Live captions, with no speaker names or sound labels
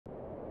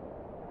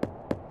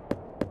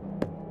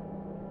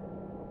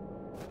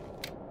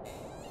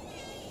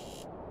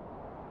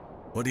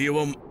What do you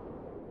want?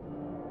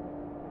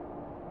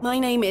 My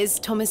name is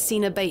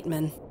Thomasina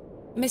Bateman.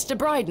 Mr.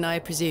 Bryden, I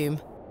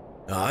presume.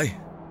 Aye?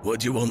 What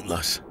do you want,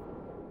 lass?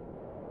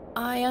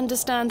 I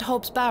understand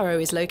Hobbs Barrow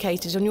is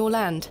located on your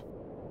land.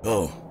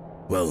 Oh,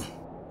 well,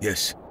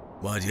 yes.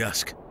 Why'd you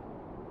ask?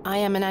 I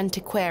am an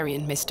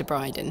antiquarian, Mr.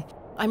 Bryden.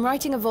 I'm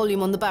writing a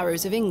volume on the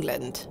Barrows of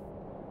England.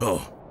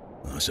 Oh,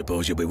 I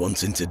suppose you'll be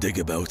wanting to dig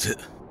about it.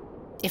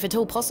 If at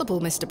all possible,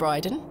 Mr.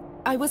 Bryden.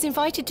 I was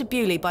invited to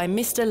Bewley by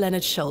Mr.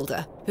 Leonard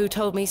Shoulder, who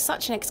told me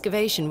such an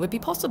excavation would be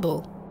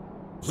possible.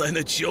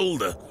 Leonard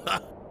Shoulder?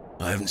 Ha!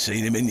 I haven't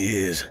seen him in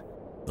years.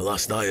 The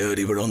last I heard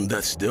he were on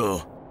death's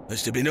door.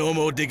 There's to be no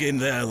more digging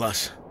there,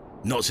 lass.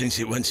 Not since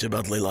it went so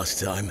badly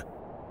last time.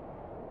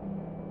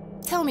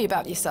 Tell me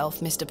about yourself,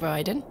 Mr.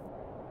 Bryden.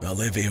 I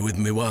live here with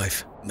my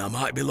wife, and I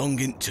might be long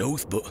in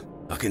tooth, but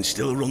I can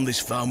still run this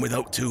farm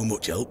without too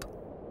much help.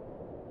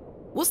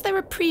 Was there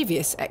a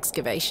previous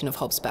excavation of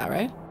Hobbs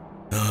Barrow?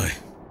 Aye.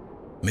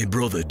 My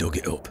brother dug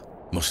it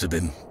up. Must have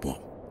been,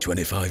 what,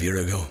 25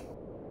 years ago?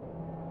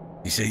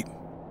 You see,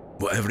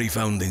 whatever he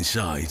found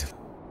inside,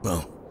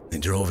 well,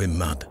 it drove him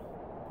mad.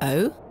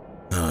 Oh?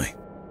 Aye.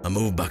 I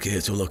moved back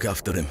here to look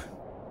after him.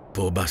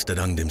 Poor bastard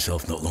hanged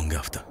himself not long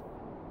after.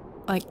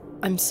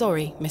 I'm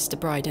sorry, Mr.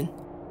 Bryden.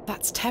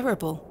 That's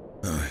terrible.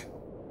 Aye.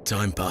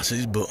 Time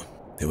passes, but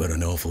it were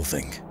an awful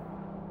thing.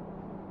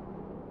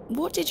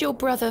 What did your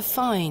brother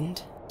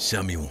find?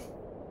 Samuel.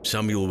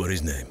 Samuel were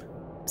his name.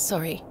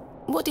 Sorry,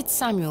 what did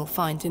Samuel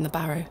find in the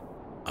barrow?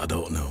 I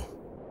don't know.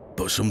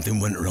 But something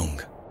went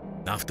wrong.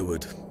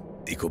 Afterward,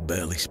 he could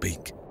barely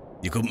speak.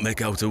 You couldn't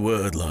make out a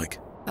word, like.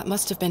 That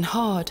must have been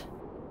hard.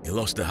 He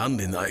lost a hand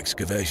in that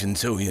excavation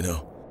too, you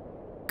know.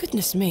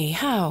 Goodness me,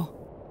 how?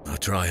 I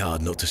try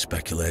hard not to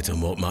speculate on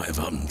what might have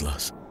happened,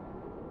 lass.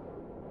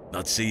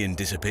 I'd see him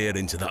disappear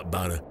into that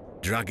barrow,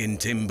 dragging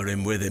timber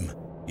in with him.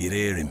 You'd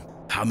hear him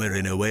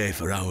hammering away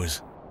for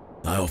hours.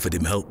 I offered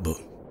him help, but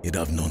he'd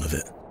have none of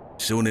it.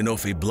 Soon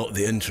enough, he blocked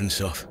the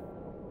entrance off.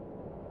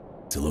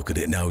 To look at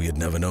it now, you'd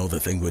never know the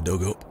thing we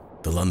dug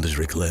up. The landers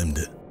reclaimed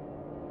it.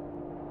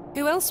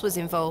 Who else was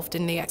involved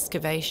in the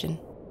excavation?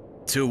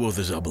 2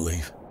 others, I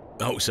believe.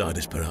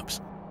 Outsiders, perhaps.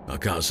 I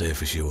can't say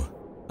for sure.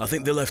 I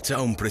think they left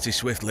town pretty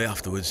swiftly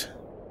afterwards.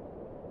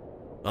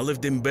 I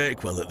lived in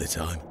Bakewell at the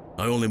time.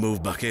 I only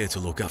moved back here to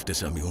look after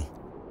Samuel.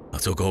 I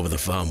took over the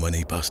farm when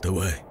he passed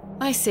away.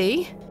 I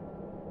see.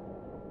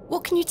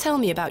 What can you tell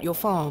me about your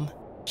farm?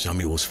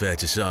 Samuel's fair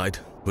to side.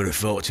 We're a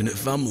fortunate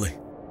family.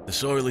 The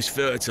soil is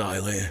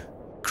fertile here.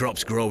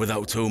 Crops grow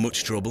without too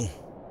much trouble.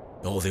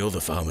 All the other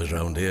farmers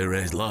round here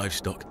raise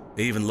livestock,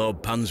 even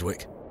Lord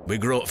Panswick. We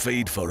grow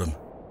feed for him.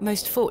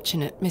 Most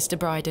fortunate, Mr.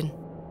 Bryden.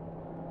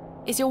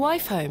 Is your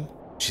wife home?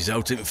 She's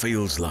out in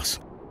fields, lass,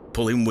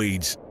 pulling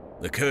weeds.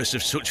 The curse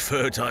of such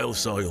fertile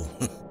soil.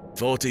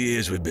 40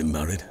 years we've been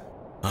married.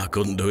 I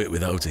couldn't do it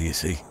without her, you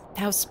see.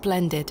 How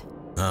splendid.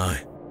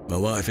 Aye, my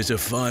wife is a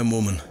fine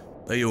woman.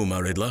 Are you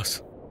married,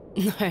 lass?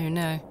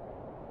 No.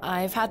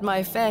 I've had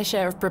my fair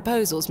share of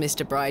proposals,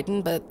 Mr.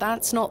 Bryden, but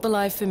that's not the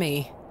life for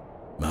me.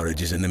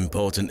 Marriage is an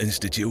important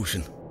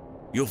institution.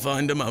 You'll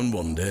find a man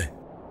one day.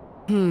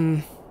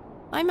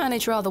 I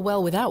manage rather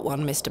well without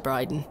one, Mr.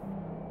 Bryden.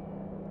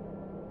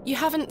 You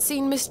haven't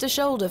seen Mr.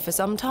 Shoulder for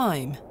some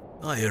time?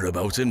 I hear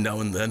about him now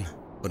and then,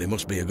 but it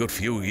must be a good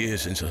few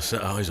years since I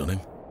set eyes on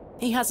him.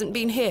 He hasn't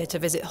been here to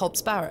visit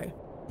Hobbs Barrow?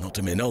 Not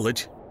to my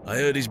knowledge. I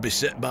heard he's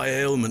beset by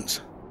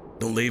ailments.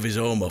 Don't leave his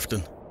home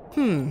often.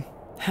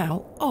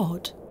 How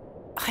odd.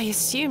 I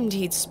assumed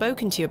he'd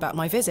spoken to you about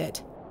my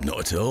visit. Not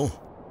at all.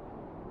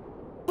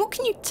 What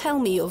can you tell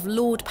me of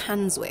Lord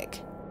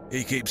Panswick?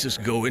 He keeps us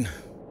going.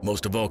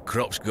 Most of our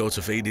crops go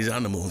to feed his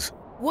animals.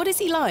 What is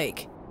he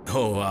like?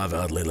 Oh, I've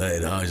hardly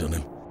laid eyes on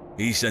him.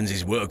 He sends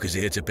his workers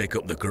here to pick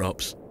up the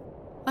crops.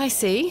 I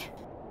see.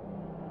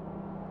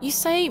 You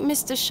say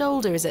Mr.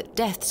 Shoulder is at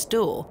death's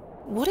door.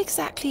 What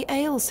exactly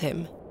ails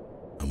him?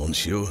 I'm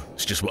unsure.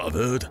 It's just what I've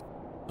heard.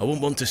 I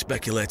wouldn't want to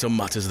speculate on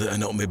matters that are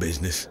not my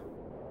business.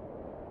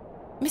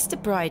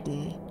 Mr.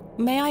 Bryden,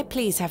 may I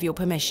please have your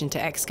permission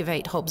to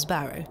excavate Hobbs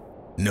Barrow?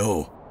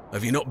 No.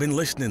 Have you not been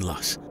listening,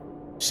 lass?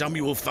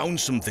 Samuel found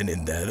something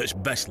in there that's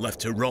best left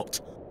to rot.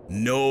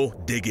 No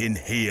digging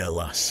here,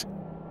 lass.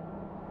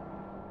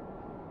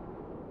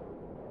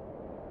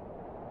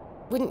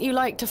 Wouldn't you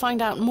like to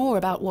find out more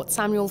about what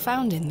Samuel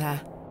found in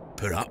there?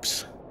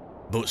 Perhaps.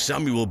 But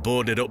Samuel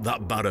boarded up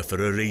that barrow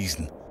for a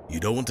reason. You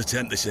don't want to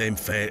tempt the same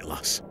fate,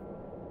 lass.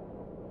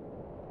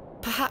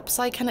 Perhaps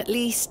I can at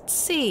least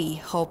see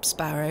Hobbs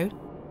Barrow.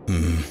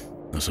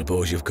 I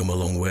suppose you've come a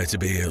long way to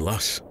be here,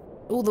 lass.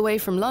 All the way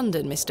from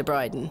London, Mr.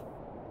 Bryden.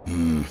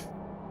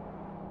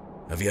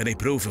 Have you any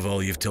proof of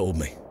all you've told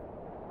me?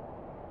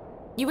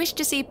 You wish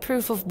to see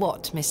proof of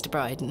what, Mr.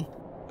 Bryden?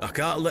 I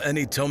can't let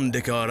any Tom,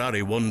 Dick or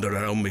Harry wander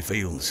around me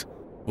fields.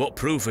 What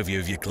proof have you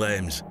of your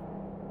claims?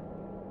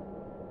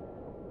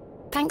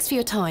 Thanks for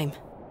your time.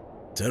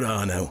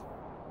 Ta-ra now.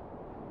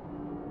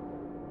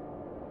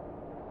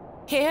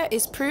 Here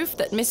is proof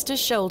that Mr.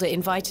 Shoulder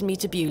invited me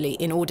to Bewley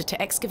in order to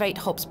excavate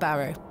Hobbs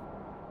Barrow.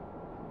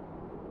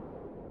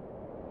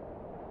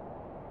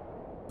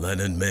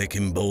 Leonard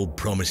making bold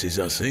promises,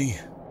 I see.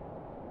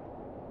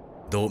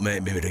 Don't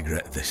make me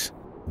regret this,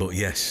 but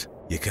yes,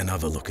 you can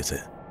have a look at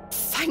it.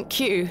 Thank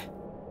you.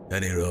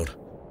 Any road.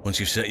 Once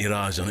you've set your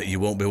eyes on it, you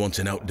won't be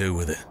wanting out to do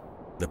with it.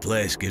 The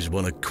place gives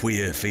one a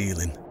queer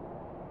feeling.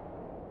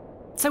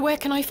 So where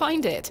can I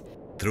find it?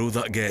 Through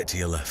that gate to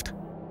your left.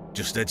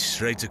 Just head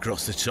straight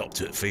across the top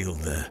to the field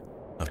there.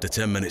 After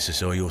 10 minutes or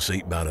so, you'll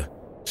see Barrow,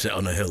 set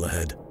on a hill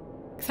ahead.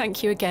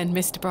 Thank you again,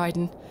 Mr.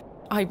 Bryden.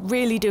 I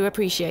really do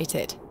appreciate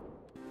it.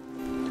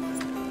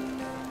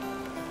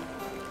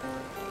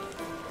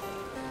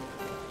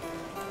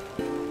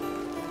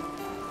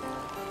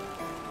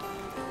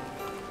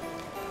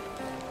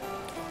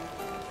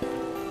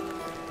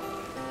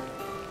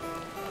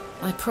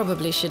 I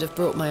probably should have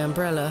brought my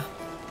umbrella.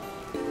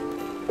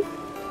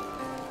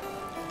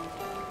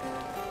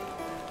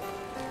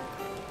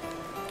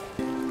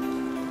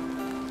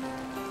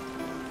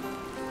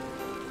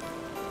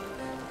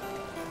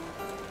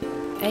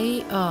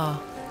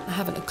 AR. I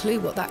haven't a clue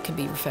what that could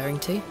be referring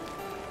to.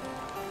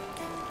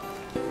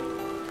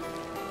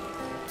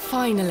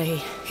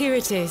 Finally, here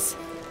it is.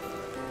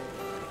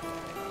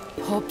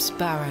 Hobbs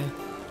Barrow.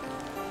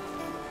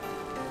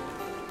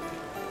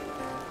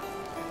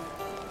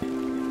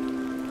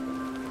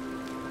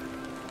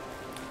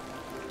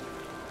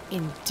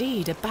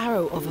 Indeed, a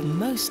barrow of a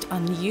most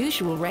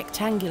unusual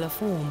rectangular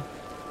form.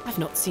 I've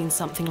not seen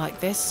something like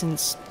this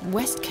since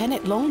West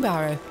Kennet Long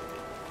Barrow.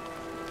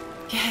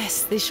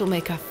 Yes, this shall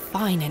make a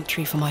fine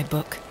entry for my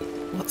book.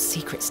 What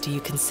secrets do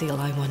you conceal,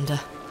 I wonder?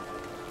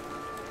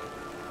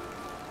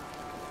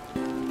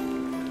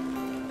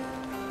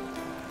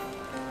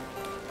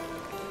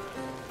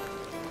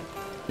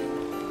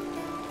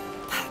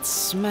 That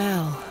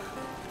smell.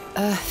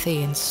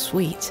 Earthy and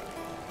sweet.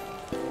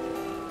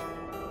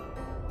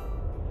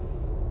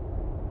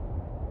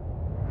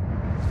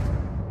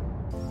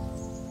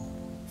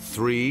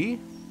 Three,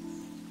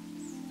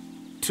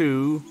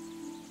 2,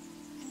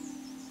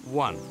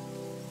 1.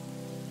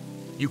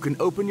 You can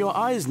open your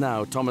eyes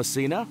now,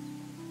 Thomasina.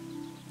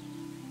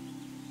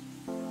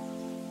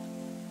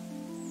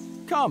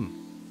 Come.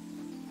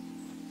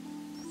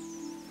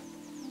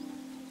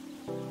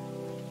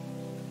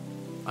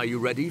 Are you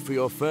ready for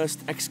your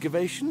first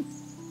excavation?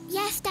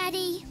 Yes,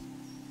 Daddy.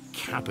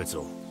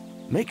 Capital.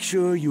 Make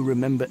sure you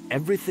remember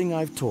everything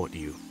I've taught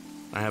you.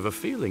 I have a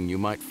feeling you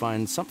might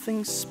find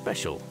something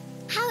special.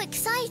 How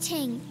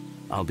exciting!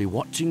 I'll be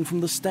watching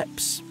from the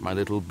steps, my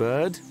little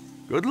bird.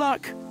 Good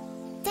luck!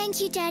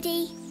 Thank you,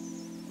 Daddy.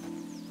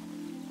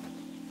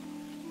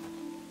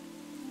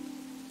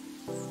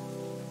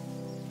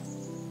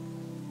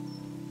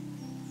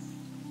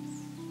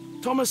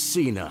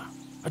 Thomasina,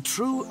 a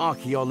true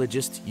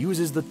archaeologist,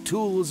 uses the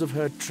tools of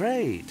her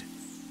trade.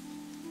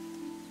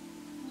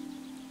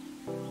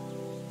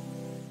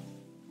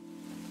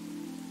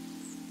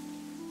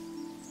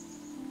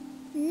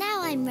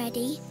 Now I'm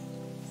ready.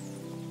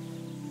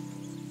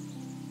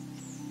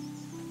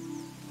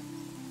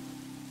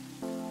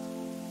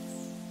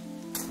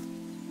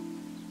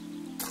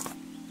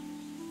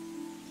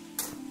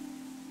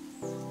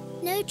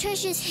 No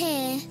treasures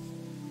here.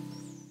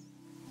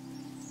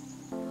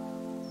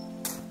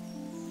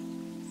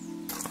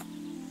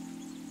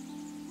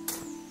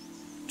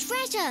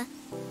 Treasure!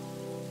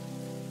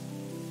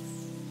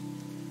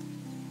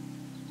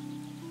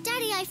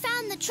 Daddy, I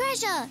found the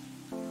treasure!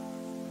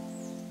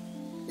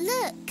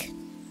 Look!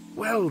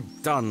 Well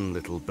done,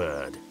 little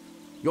bird.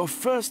 Your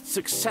first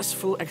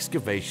successful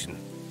excavation.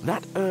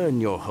 That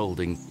urn you're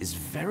holding is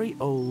very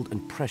old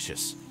and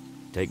precious.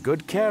 Take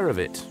good care of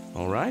it,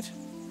 all right?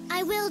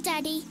 I will,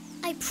 Daddy.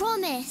 I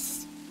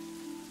promise.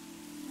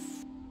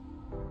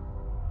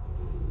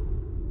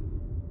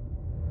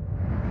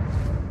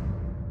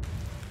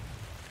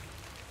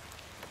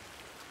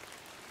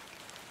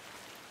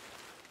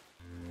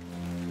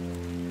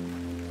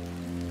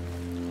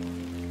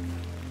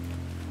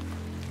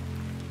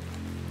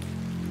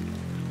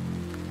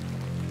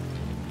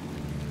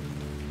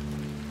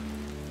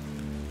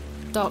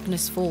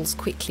 Darkness falls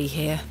quickly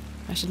here.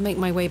 I should make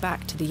my way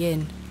back to the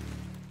inn.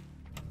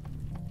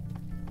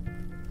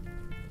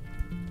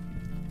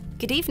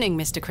 Good evening,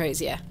 Mr.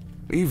 Crozier.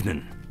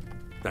 Evening.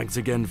 Thanks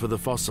again for the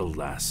fossil,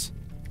 lass.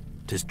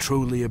 'Tis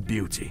truly a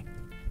beauty.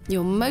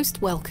 You're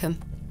most welcome.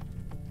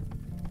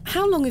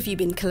 How long have you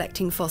been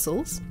collecting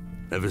fossils?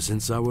 Ever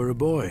since I were a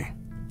boy.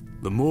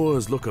 The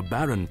moors look a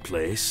barren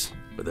place,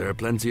 but there are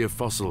plenty of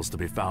fossils to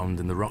be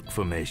found in the rock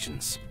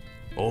formations.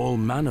 All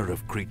manner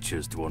of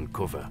creatures to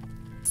uncover.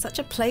 Such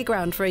a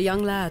playground for a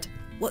young lad.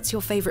 What's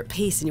your favourite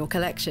piece in your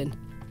collection?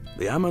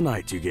 The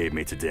ammonite you gave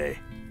me today.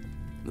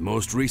 The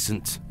most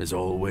recent is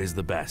always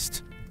the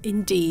best.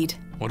 Indeed.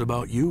 What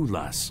about you,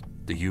 lass?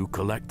 Do you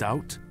collect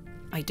out?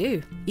 I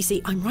do. You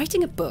see, I'm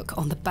writing a book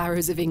on the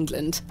Barrows of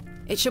England.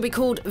 It shall be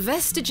called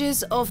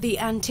Vestiges of the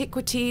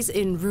Antiquities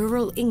in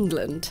Rural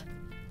England.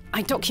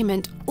 I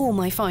document all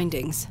my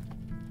findings.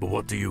 But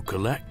what do you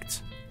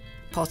collect?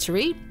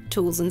 Pottery,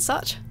 tools and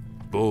such.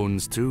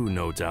 Bones too,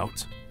 no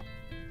doubt.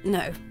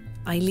 No,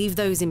 I leave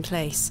those in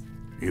place.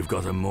 You've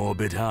got a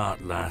morbid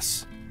heart,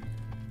 lass.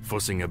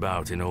 fussing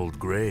about in old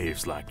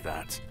graves like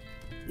that.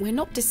 We're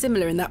not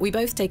dissimilar in that we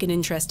both take an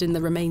interest in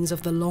the remains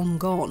of the long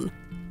gone.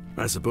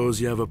 I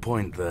suppose you have a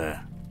point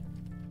there.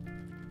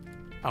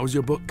 How's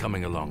your book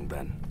coming along,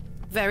 then?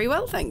 Very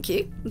well, thank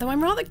you. Though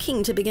I'm rather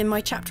keen to begin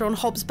my chapter on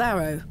Hobbs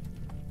Barrow.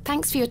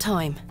 Thanks for your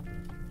time.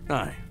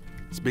 Aye.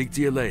 Speak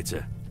to you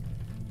later.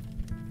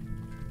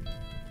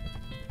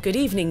 Good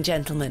evening,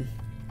 gentlemen.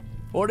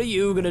 What are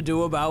you gonna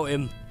do about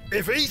him?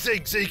 If he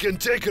thinks he can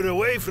take her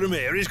away from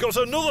here, he's got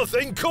another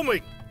thing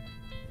coming.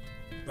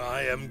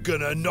 I am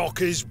gonna knock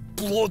his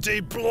bloody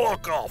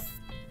block off.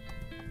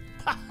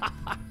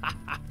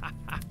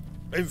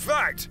 In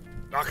fact,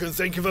 I can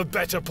think of a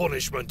better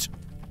punishment.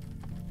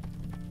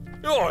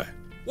 Oi,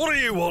 what do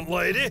you want,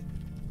 lady?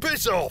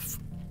 Piss off!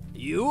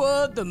 You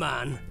heard the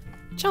man.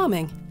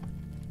 Charming.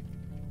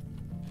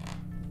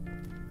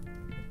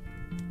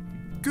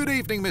 Good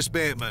evening, Miss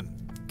Bateman.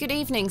 Good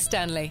evening,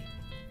 Stanley.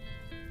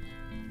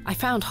 I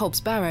found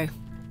Hobbs Barrow.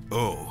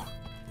 Oh,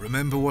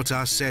 remember what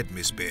I said,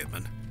 Miss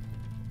Bateman?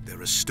 There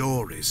are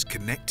stories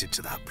connected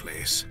to that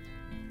place.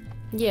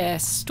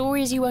 Yes,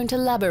 stories you won't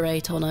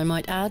elaborate on, I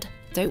might add.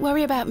 Don't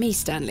worry about me,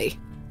 Stanley.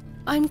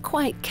 I'm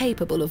quite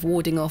capable of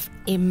warding off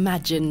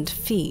imagined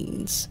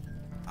fiends.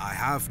 I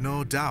have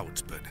no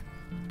doubt, but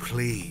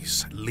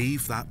please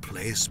leave that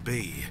place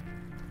be.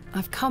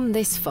 I've come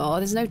this far,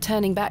 there's no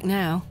turning back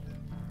now.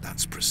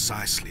 That's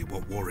precisely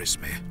what worries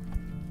me.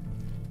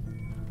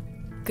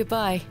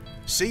 Goodbye.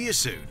 See you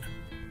soon.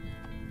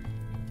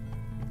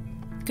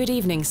 Good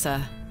evening,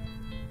 sir.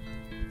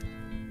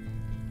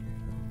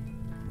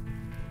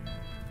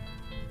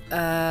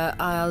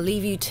 I'll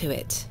leave you to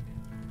it.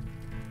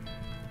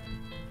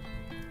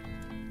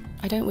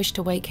 I don't wish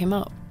to wake him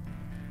up.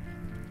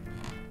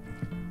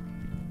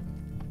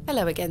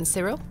 Hello again,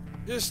 Cyril.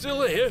 You're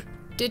still here?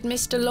 Did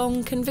Mr.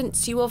 Long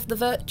convince you of the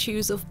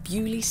virtues of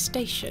Bewley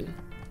Station?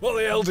 What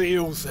the hell do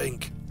you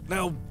think?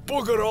 Now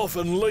bugger off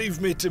and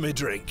leave me to me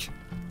drink.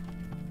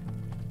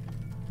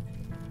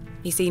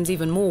 He seems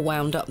even more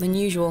wound up than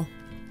usual.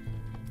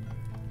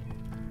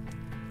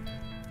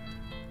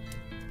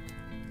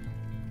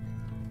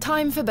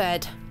 Time for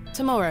bed.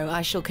 Tomorrow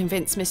I shall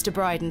convince Mr.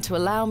 Bryden to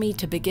allow me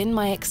to begin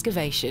my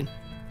excavation.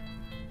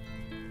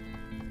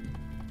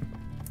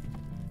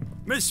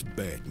 Miss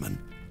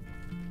Bateman.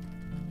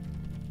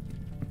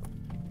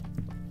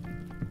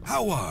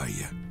 How are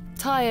you?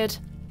 Tired.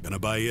 Gonna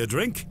buy you a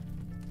drink?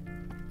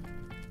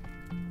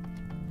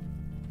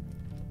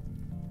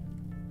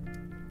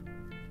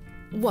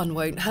 One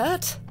won't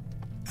hurt.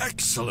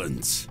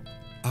 Excellent.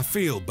 I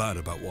feel bad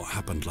about what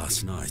happened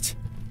last night.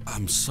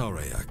 I'm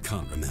sorry I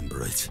can't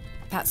remember it.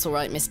 That's all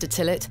right, Mr.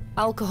 Tillett.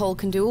 Alcohol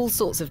can do all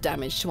sorts of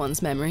damage to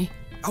one's memory.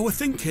 I was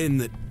thinking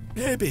that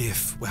maybe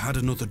if we had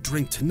another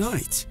drink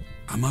tonight,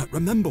 I might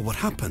remember what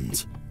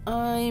happened.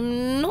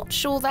 I'm not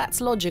sure that's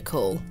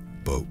logical.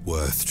 But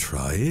worth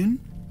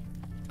trying?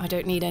 I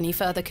don't need any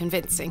further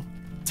convincing.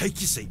 Take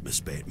your seat, Miss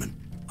Bateman.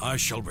 I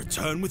shall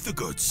return with the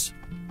goods.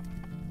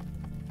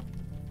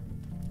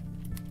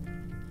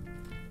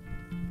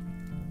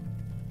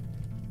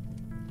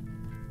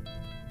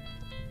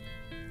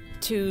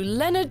 To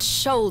Leonard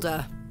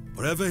Shoulder.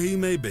 Wherever he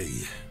may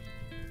be.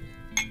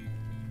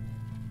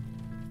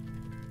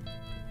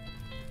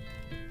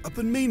 I've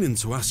been meaning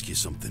to ask you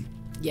something.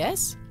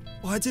 Yes?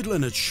 Why did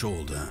Leonard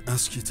Shoulder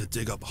ask you to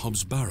dig up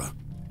Hobbs Barrow?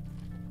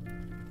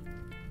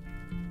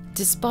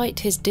 Despite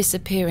his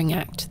disappearing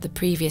act the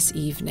previous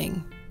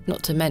evening,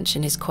 not to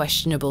mention his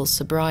questionable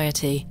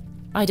sobriety,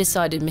 I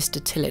decided Mr.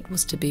 Tillett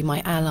was to be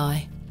my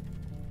ally.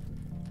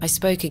 I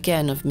spoke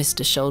again of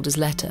Mr. Shoulder's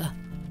letter,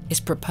 his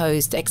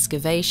proposed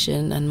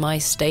excavation, and my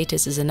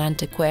status as an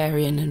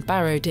antiquarian and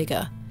barrow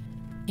digger.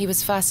 He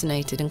was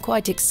fascinated and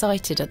quite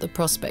excited at the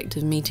prospect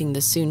of meeting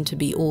the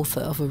soon-to-be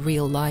author of a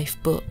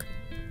real-life book.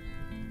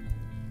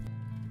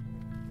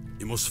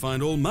 You must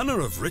find all manner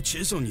of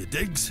riches on your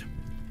digs.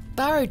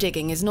 Barrow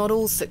digging is not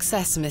all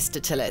success, Mr.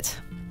 Tillett.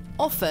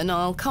 Often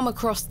I'll come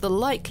across the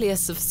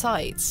likeliest of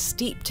sites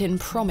steeped in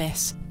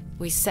promise.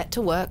 We set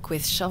to work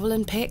with shovel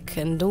and pick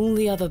and all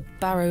the other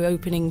barrow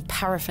opening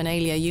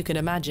paraphernalia you can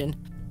imagine.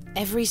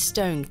 Every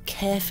stone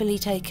carefully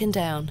taken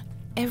down,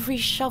 every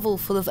shovel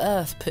full of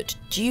earth put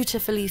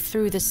dutifully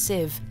through the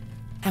sieve,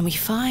 and we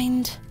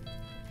find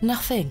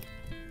nothing.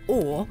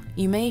 Or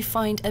you may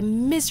find a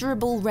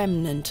miserable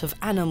remnant of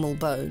animal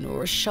bone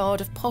or a shard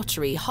of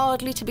pottery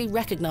hardly to be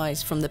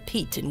recognised from the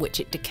peat in which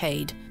it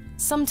decayed.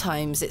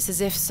 Sometimes it's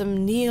as if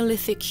some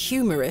Neolithic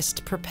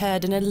humorist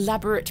prepared an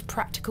elaborate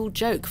practical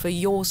joke for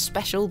your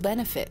special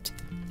benefit.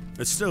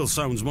 It still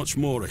sounds much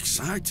more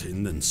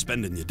exciting than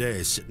spending your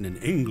days sitting in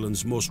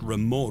England's most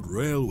remote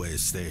railway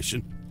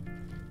station.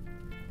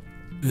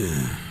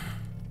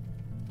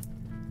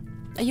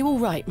 Are you all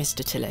right,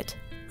 Mr. Tillett?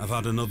 I've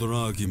had another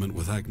argument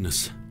with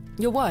Agnes.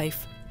 Your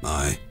wife?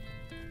 Aye.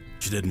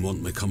 She didn't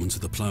want me coming to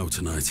the plough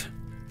tonight.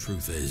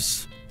 Truth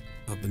is,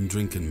 I've been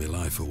drinking my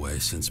life away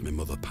since my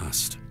mother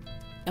passed.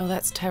 Oh,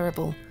 that's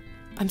terrible.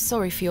 I'm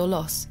sorry for your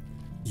loss.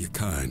 You're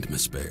kind,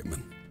 Miss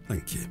Bateman.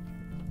 Thank you.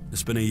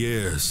 It's been a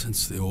year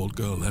since the old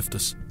girl left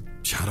us.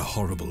 She had a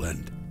horrible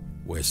end.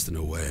 wasting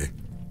away,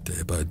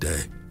 day by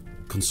day.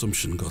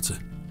 Consumption got her.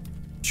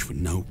 She was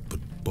naught but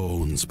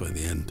bones by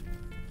the end.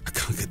 I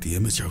can't get the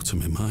image out of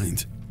my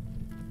mind.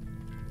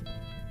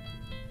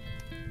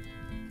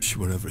 She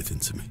were everything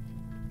to me.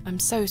 I'm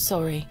so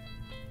sorry.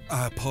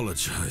 I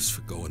apologise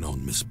for going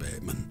on, Miss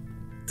Bateman.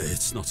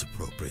 It's not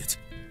appropriate.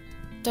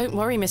 Don't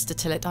worry, Mr.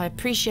 Tillett. I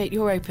appreciate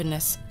your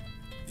openness.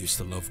 Used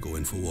to love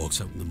going for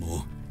walks out in the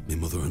moor, my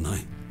mother and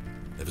I,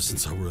 ever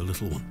since I were a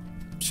little one.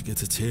 She'd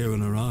get a tear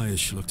in her eye as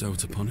she looked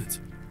out upon it.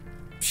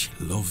 She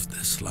loved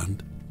this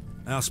land.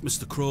 I asked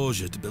Mr.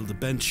 Crozier to build a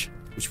bench,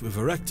 which we've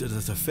erected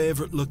at her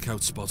favourite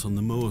lookout spot on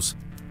the moors.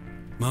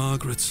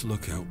 Margaret's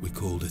Lookout, we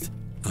called it.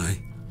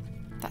 Aye.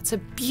 That's a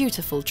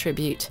beautiful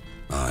tribute.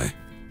 Aye.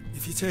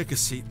 If you take a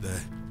seat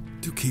there,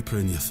 do keep her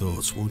in your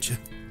thoughts, won't you?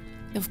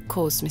 Of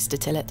course, Mr.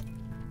 Tillett.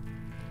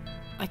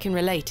 I can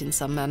relate in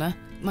some manner.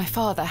 My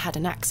father had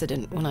an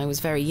accident when I was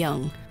very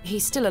young.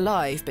 He's still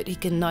alive, but he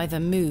can neither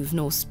move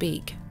nor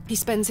speak. He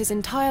spends his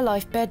entire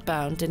life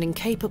bedbound and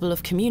incapable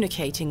of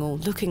communicating or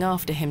looking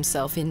after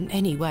himself in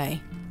any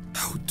way.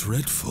 How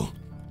dreadful.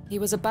 He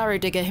was a barrow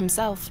digger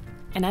himself,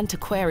 an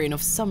antiquarian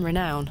of some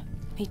renown.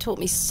 He taught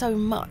me so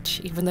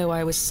much, even though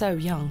I was so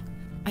young.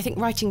 I think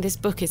writing this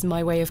book is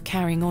my way of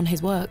carrying on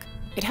his work.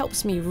 It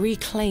helps me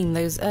reclaim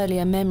those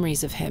earlier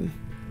memories of him,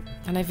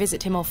 and I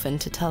visit him often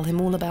to tell him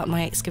all about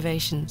my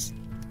excavations.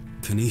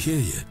 Can he hear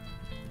you?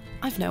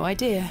 I've no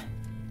idea.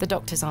 The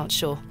doctors aren't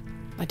sure.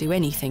 I'd do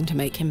anything to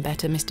make him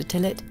better, Mr.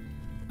 Tillett.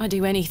 I'd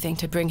do anything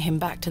to bring him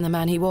back to the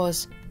man he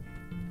was.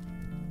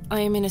 I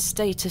am in a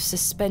state of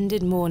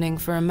suspended mourning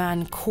for a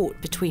man caught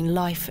between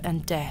life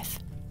and death.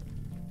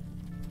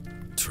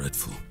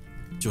 Dreadful.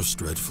 Just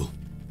dreadful.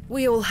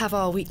 We all have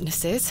our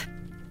weaknesses.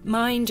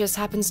 Mine just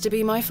happens to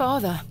be my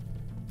father.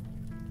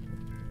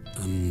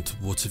 And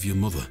what of your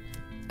mother?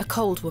 A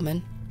cold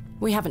woman.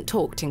 We haven't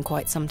talked in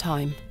quite some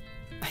time.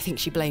 I think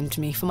she blamed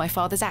me for my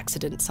father's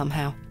accident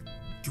somehow.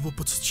 You were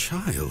but a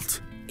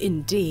child.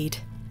 Indeed.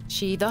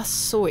 She thus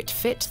saw it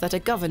fit that a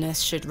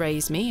governess should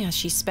raise me as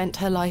she spent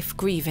her life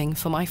grieving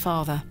for my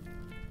father.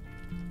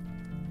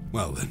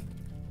 Well then,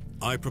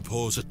 I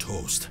propose a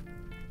toast.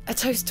 A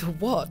toast to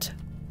what?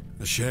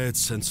 A shared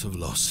sense of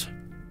loss.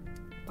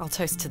 I'll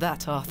toast to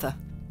that, Arthur.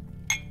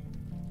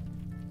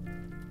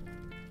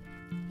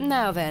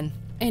 Now then,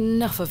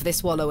 enough of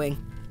this wallowing.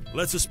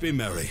 Let us be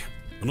merry.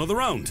 Another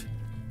round.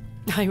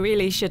 I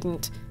really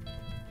shouldn't.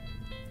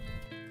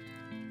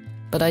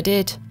 But I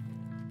did.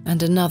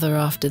 And another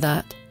after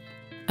that.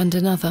 And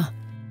another.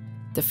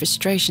 The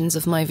frustrations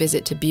of my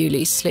visit to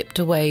Bewley slipped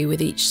away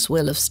with each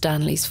swill of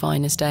Stanley's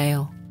finest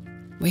ale.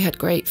 We had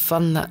great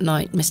fun that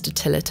night, Mr.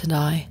 Tillett and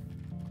I.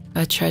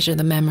 I treasure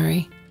the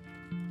memory.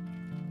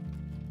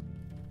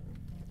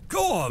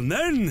 Go on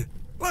then.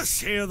 Let's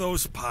hear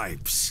those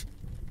pipes.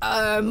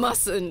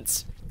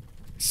 Mustn't.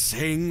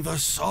 Sing the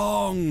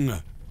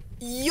song.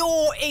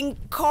 You're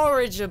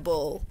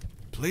incorrigible.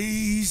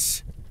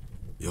 Please.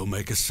 You'll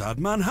make a sad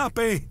man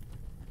happy.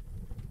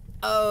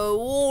 Oh,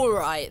 all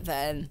right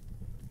then.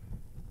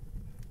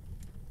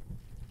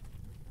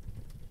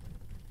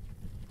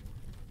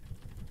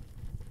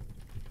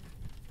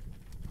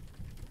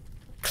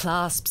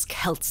 Clasps,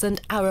 celts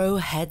and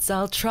arrowheads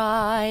I'll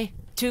try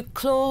to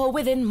claw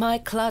within my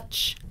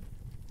clutch.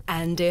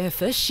 And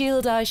if a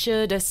shield I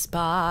should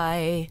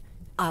espy,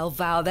 I'll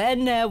vow there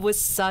ne'er was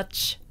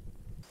such.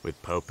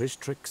 With popish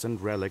tricks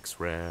and relics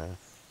rare,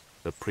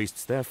 the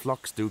priests their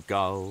flocks do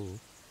gull.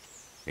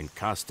 In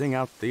casting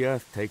out the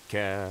earth take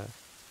care.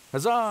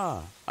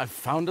 Huzzah! I've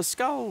found a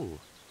skull!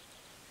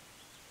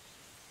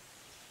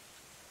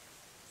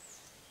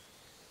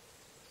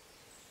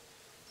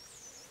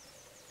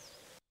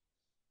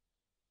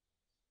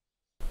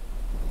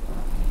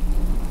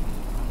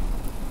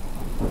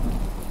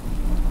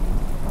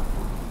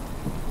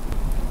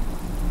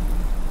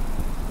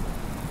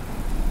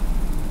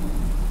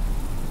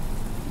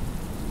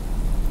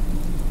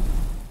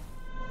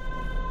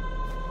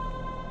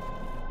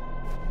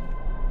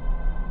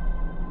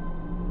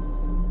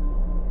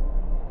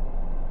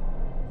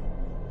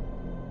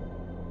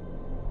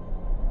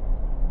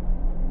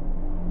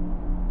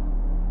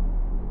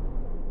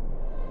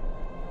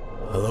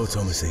 Hello,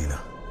 Thomasina.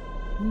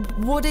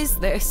 What is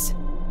this?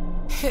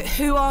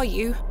 Who are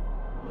you?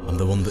 I'm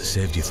the one that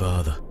saved your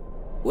father.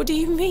 What do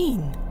you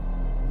mean?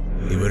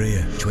 He were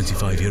here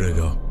 25 years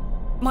ago.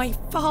 My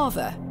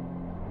father?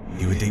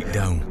 He were deep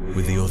down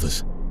with the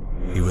others.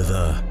 He were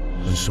there,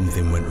 and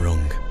something went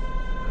wrong.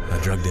 I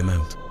dragged him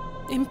out.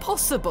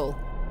 Impossible.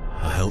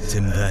 I helped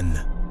him then,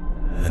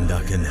 and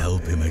I can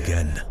help him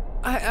again.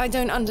 I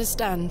don't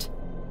understand.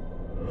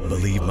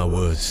 Believe my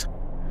words.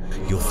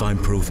 You'll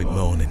find proof in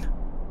morning.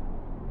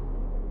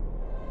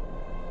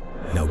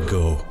 Now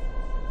go.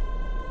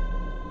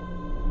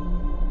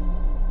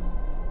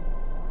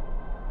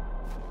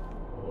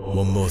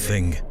 One more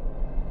thing.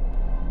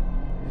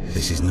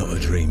 This is not a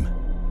dream.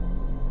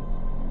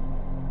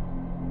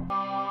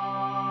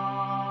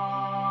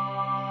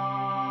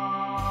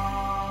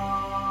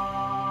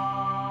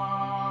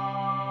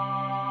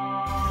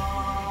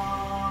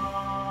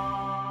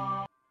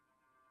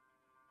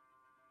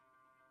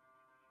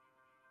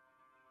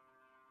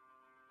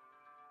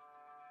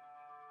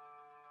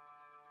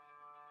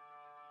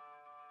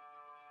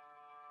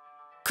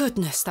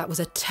 Goodness, that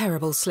was a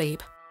terrible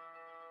sleep.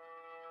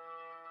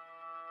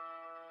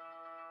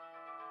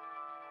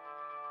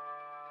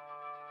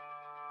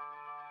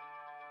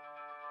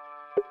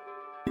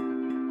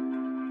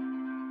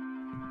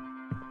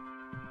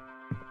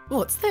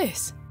 What's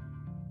this?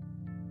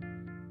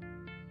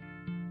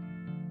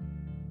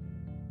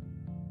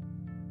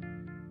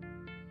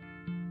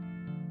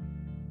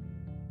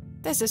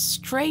 There's a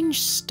strange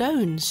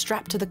stone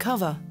strapped to the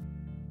cover.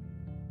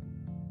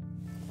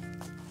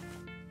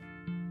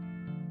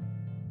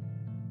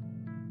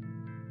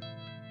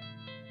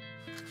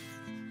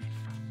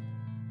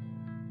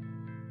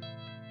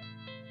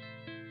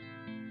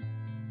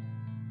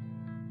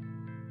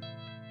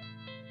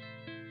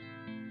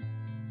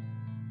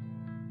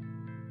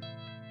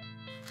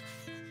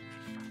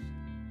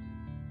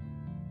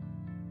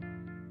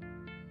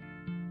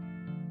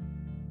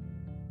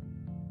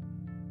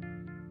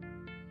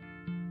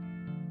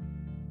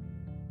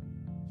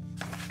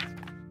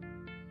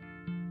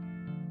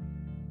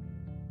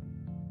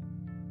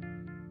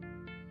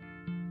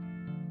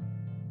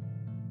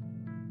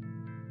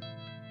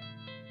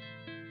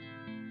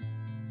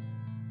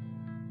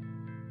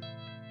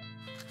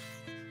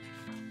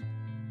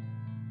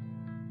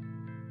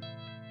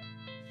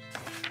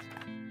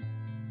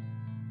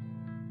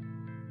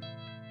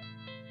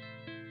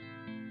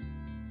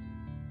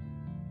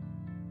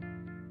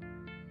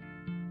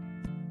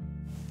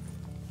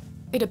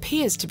 It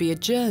appears to be a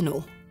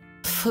journal,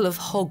 full of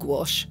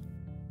hogwash.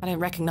 I don't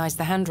recognise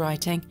the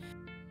handwriting.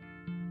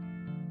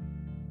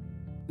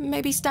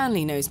 Maybe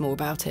Stanley knows more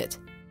about it.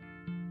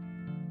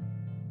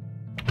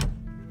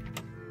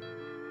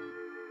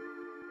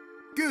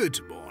 Good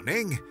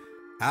morning.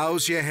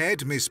 How's your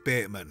head, Miss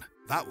Bateman?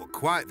 That were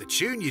quite the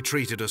tune you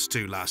treated us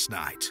to last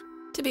night.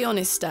 To be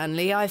honest,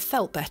 Stanley, I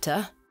felt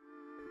better.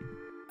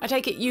 I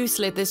take it you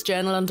slid this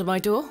journal under my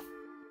door?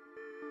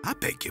 I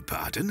beg your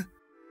pardon?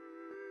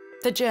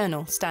 The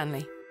journal,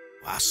 Stanley.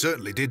 I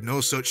certainly did no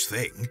such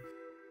thing.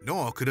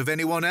 Nor could have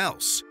anyone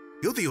else.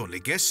 You're the only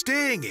guest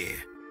staying here.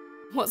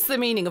 What's the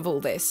meaning of all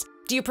this?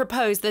 Do you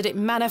propose that it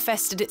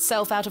manifested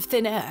itself out of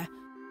thin air?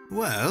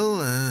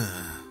 Well,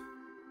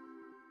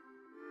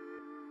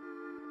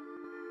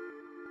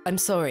 I'm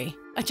sorry.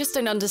 I just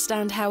don't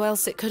understand how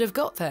else it could have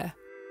got there.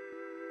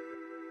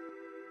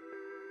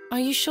 Are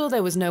you sure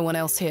there was no one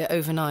else here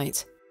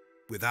overnight?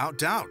 Without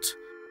doubt.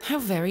 How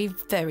very,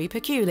 very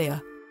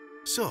peculiar.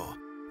 So,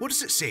 what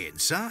does it say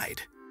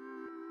inside?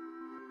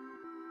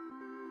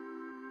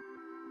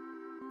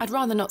 I'd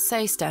rather not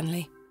say,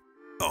 Stanley.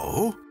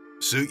 Oh?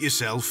 Suit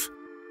yourself.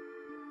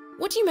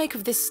 What do you make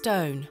of this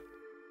stone?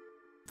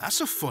 That's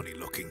a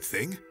funny-looking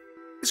thing.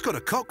 It's got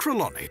a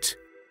cockerel on it.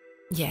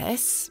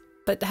 Yes,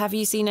 but have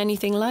you seen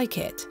anything like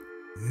it?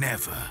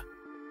 Never.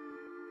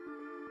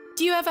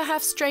 Do you ever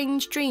have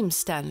strange dreams,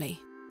 Stanley?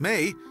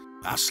 Me?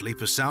 I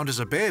sleep as sound as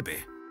a baby.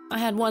 I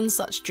had one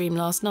such dream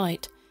last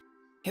night.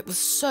 It was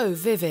so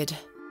vivid.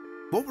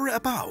 What were it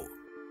about?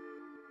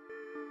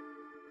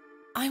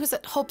 I was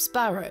at Hobbs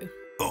Barrow.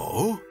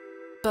 Oh?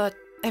 But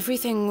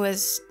everything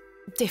was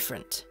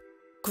different.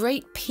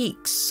 Great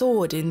peaks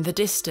soared in the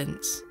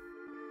distance.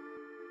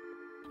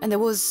 And there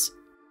was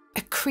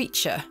a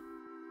creature.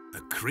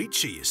 A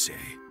creature, you say?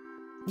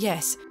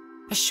 Yes,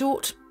 a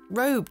short,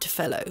 robed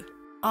fellow,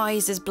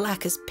 eyes as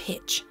black as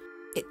pitch.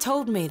 It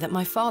told me that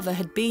my father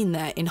had been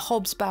there in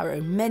Hobbs Barrow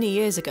many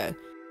years ago,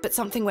 but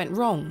something went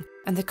wrong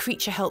and the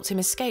creature helped him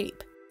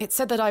escape. It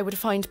said that I would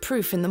find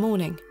proof in the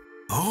morning.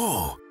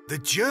 Oh, the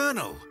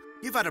journal!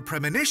 You've had a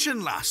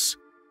premonition, lass.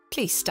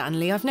 Please,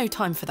 Stanley, I've no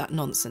time for that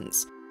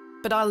nonsense.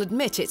 But I'll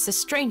admit it's a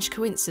strange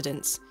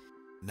coincidence.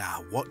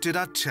 Now, what did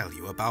I tell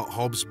you about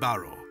Hobbs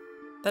Barrow?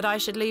 That I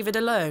should leave it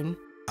alone?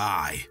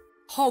 Aye.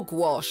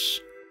 Hogwash.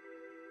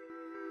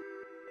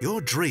 Your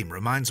dream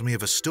reminds me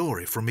of a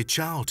story from my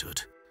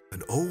childhood.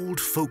 An old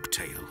folk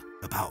tale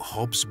about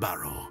Hobbs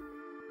Barrow.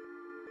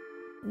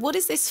 What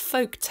is this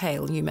folk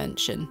tale you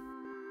mention?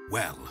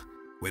 Well,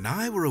 when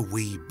I were a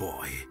wee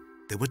boy,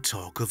 there were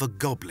talk of a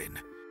goblin.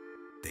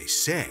 They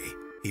say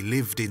he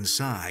lived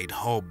inside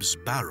Hobbs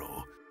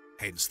Barrow,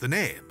 hence the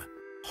name,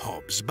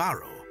 Hobbs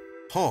Barrow.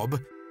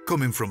 Hob,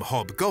 coming from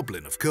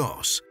hobgoblin, of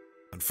course.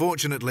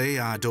 Unfortunately,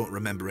 I don't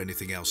remember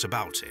anything else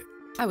about it.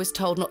 I was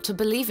told not to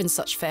believe in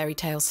such fairy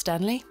tales,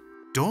 Stanley.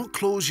 Don't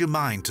close your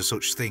mind to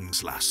such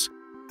things, lass.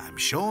 I'm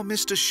sure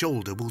Mr.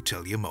 Shoulder will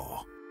tell you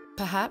more.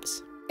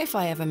 Perhaps, if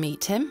I ever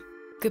meet him.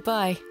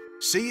 Goodbye.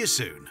 See you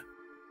soon.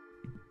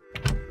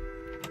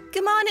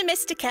 Good morning,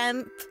 Mr.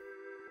 Kemp.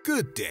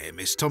 Good day,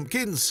 Miss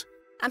Tompkins.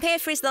 I'm here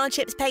for his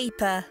lordship's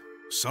paper.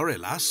 Sorry,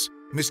 lass.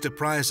 Mr.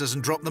 Price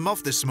hasn't dropped them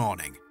off this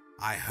morning.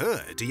 I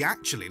heard he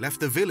actually left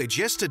the village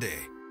yesterday.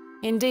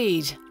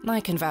 Indeed,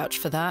 I can vouch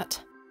for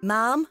that.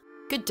 Ma'am?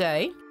 Good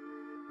day.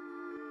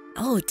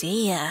 Oh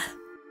dear.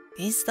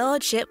 His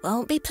lordship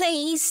won't be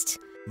pleased.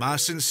 My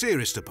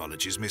sincerest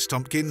apologies, Miss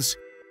Tompkins.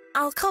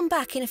 I'll come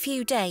back in a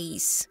few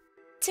days.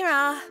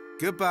 Ta-ra.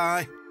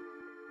 Goodbye.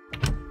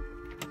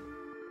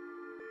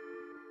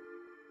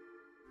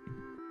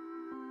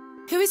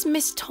 Who is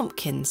Miss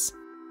Tompkins?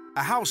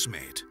 A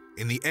housemaid.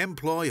 in the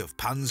employ of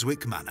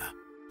Panswick Manor.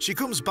 She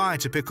comes by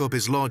to pick up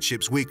his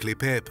lordship's weekly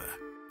paper.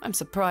 I'm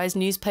surprised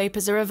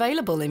newspapers are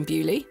available in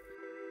Bewley.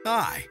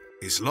 Aye,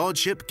 his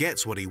lordship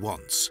gets what he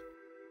wants.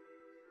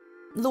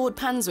 Lord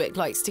Panswick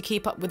likes to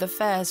keep up with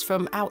affairs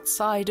from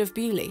outside of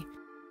Bewley.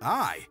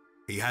 Aye,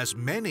 he has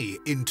many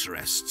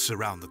interests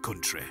around the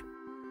country.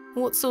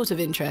 What sort of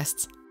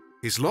interests?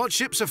 His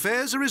lordship's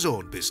affairs are his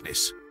own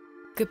business.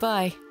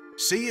 Goodbye.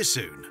 See you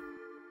soon.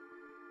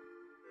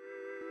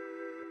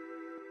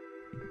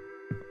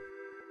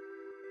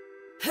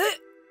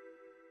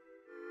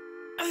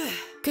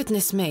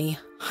 Goodness me,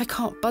 I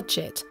can't budge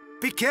it.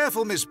 Be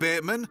careful, Miss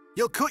Bateman.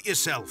 You'll cut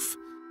yourself.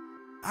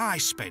 I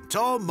spent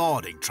all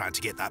morning trying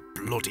to get that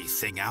bloody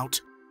thing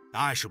out.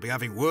 I shall be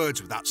having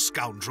words with that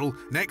scoundrel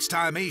next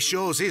time he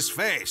shows his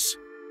face.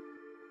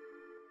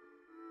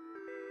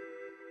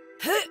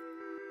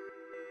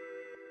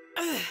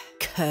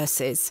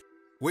 Curses.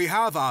 We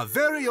have our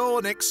very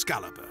own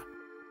Excalibur.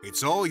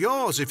 It's all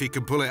yours if you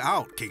can pull it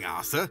out, King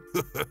Arthur.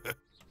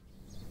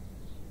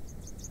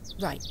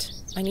 Right,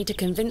 I need to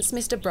convince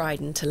Mr.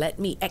 Bryden to let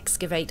me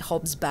excavate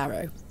Hobbs'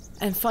 Barrow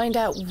and find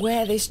out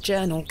where this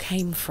journal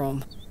came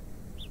from.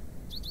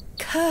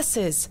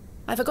 Curses!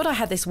 I forgot I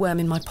had this worm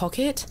in my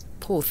pocket.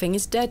 Poor thing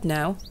is dead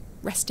now.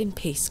 Rest in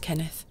peace,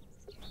 Kenneth.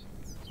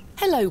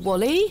 Hello,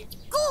 Wally.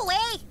 Go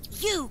away!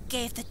 You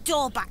gave the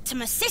doll back to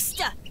my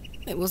sister.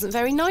 It wasn't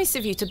very nice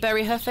of you to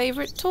bury her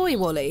favourite toy,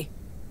 Wally.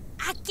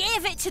 I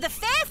gave it to the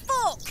fair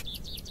folk,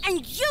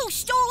 and you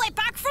stole it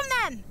back from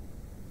them.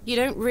 You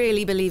don't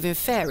really believe in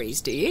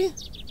fairies, do you?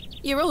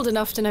 You're old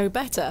enough to know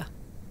better.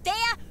 They're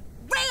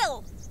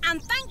real,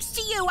 and thanks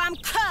to you, I'm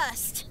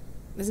cursed.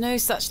 There's no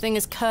such thing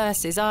as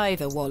curses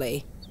either,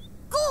 Wally.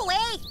 Go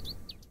away!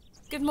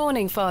 Good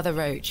morning, Father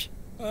Roach.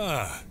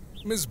 Ah,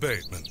 Miss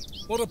Bateman.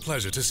 What a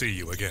pleasure to see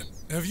you again.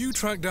 Have you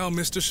tracked down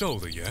Mr.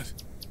 Shoulder yet?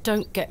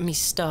 Don't get me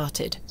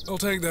started. I'll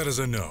take that as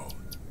a no.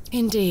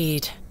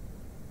 Indeed.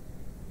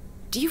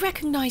 Do you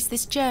recognise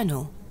this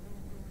journal?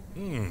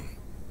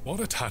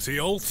 What a tatty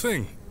old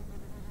thing.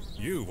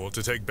 You ought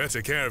to take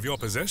better care of your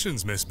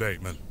possessions, Miss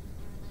Bateman.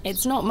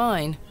 It's not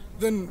mine.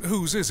 Then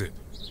whose is it?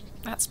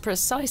 That's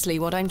precisely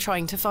what I'm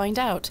trying to find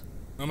out.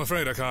 I'm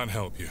afraid I can't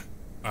help you.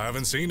 I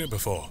haven't seen it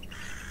before.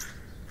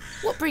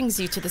 What brings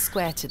you to the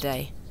square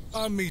today?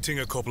 I'm meeting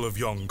a couple of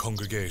young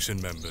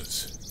congregation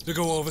members to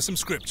go over some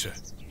scripture.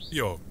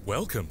 You're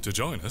welcome to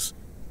join us.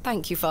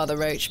 Thank you, Father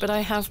Roach, but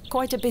I have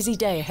quite a busy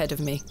day ahead of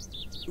me.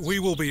 We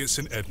will be at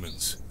St.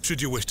 Edmund's,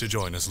 should you wish to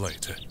join us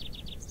later.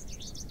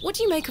 What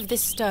do you make of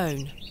this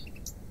stone?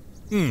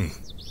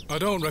 I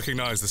don't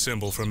recognize the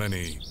symbol from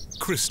any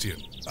Christian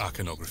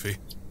iconography.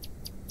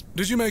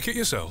 Did you make it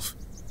yourself?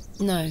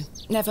 No,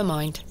 never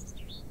mind.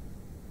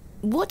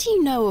 What do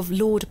you know of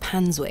Lord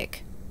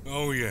Panswick?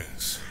 Oh,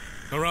 yes.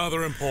 A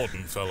rather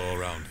important fellow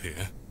around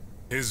here.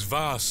 His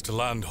vast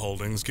land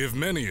holdings give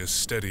many a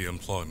steady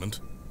employment.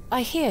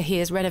 I hear he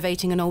is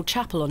renovating an old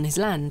chapel on his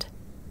land.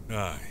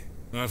 Aye,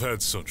 I've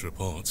heard such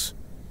reports.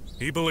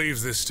 He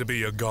believes this to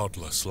be a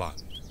godless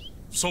land,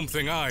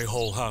 something I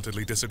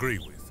wholeheartedly disagree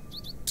with.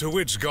 To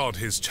which god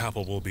his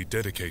chapel will be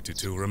dedicated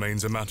to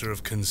remains a matter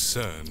of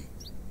concern.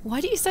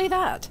 Why do you say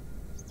that?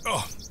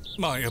 Oh,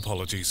 my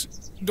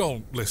apologies.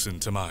 Don't listen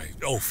to my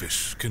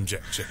oafish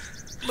conjecture.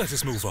 Let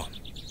us move on.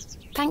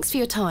 Thanks for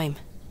your time.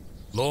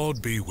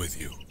 Lord be with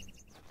you.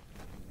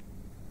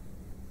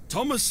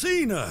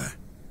 Thomasina!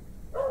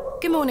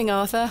 Good morning,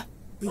 Arthur.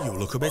 You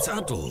look a bit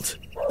addled.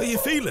 Are you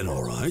feeling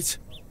all right?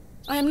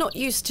 I am not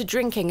used to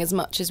drinking as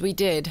much as we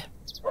did.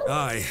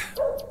 Aye,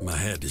 my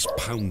head is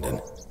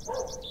pounding.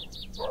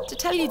 To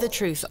tell you the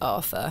truth,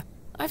 Arthur,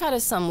 I've had a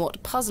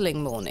somewhat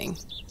puzzling morning.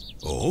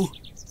 Oh?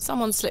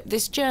 Someone slipped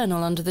this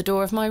journal under the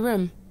door of my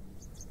room.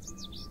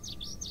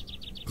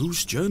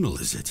 Whose journal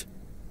is it?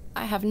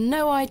 I have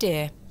no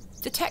idea.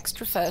 The text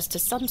refers to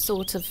some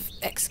sort of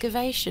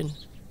excavation.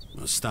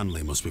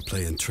 Stanley must be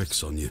playing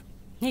tricks on you.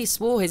 He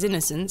swore his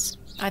innocence.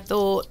 I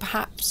thought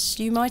perhaps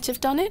you might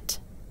have done it?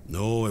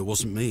 No, it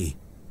wasn't me.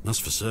 That's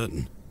for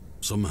certain.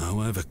 Somehow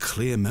I have a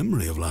clear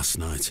memory of last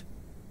night.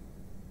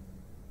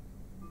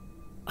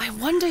 I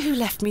wonder who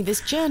left me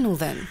this journal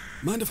then.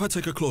 Mind if I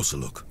take a closer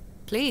look?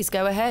 Please,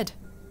 go ahead.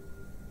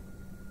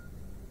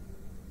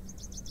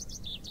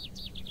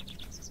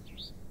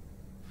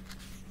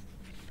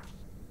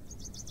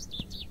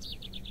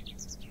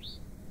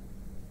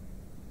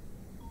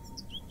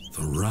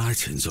 The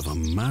writings of a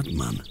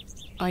madman.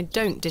 I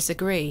don't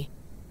disagree.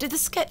 Did the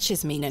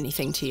sketches mean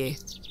anything to you?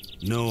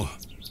 No,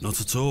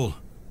 not at all.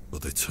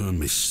 But they turn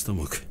me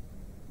stomach.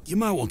 You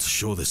might want to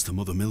show this to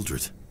Mother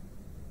Mildred.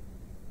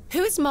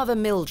 Who is Mother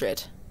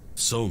Mildred?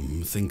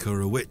 Some think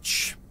her a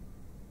witch.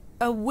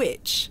 A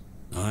witch?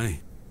 Aye.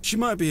 She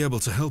might be able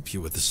to help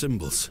you with the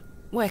symbols.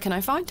 Where can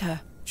I find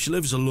her? She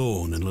lives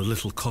alone in a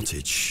little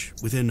cottage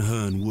within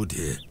Herne Wood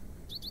here.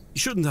 You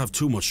shouldn't have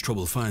too much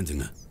trouble finding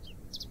her.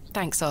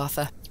 Thanks,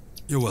 Arthur.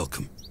 You're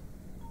welcome.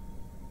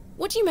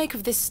 What do you make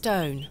of this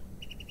stone?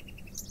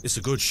 It's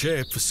a good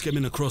shape for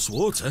skimming across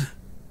water.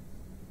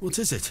 What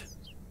is it?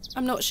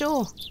 I'm not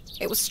sure.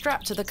 It was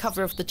strapped to the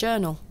cover of the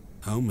journal.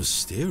 How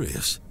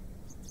mysterious.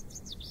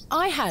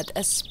 I had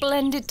a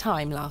splendid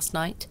time last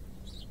night.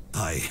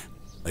 Aye,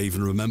 I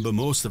even remember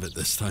most of it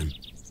this time.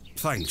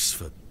 Thanks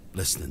for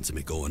listening to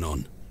me going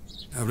on.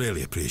 I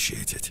really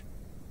appreciate it.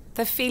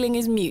 The feeling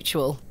is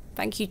mutual.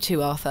 Thank you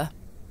too, Arthur.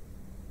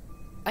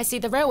 I see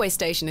the railway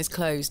station is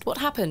closed. What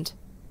happened?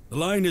 The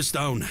line is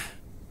down.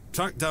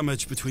 Track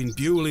damage between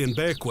Bewley and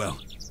Bakewell.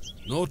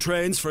 No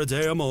trains for a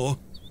day or more.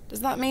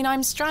 Does that mean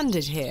I'm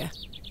stranded here?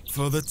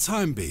 For the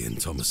time being,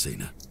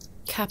 Thomasina.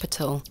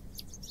 Capital.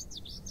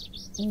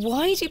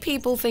 Why do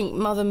people think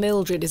Mother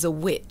Mildred is a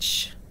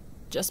witch?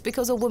 Just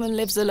because a woman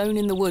lives alone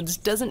in the woods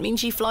doesn't mean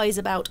she flies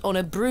about on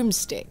a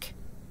broomstick.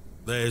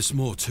 There's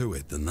more to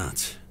it than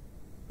that.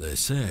 They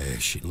say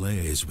she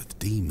lays with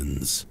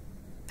demons.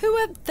 Who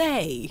are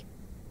they?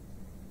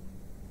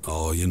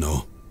 Oh, you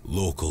know,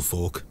 local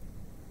folk.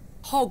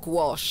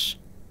 Hogwash.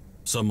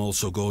 Some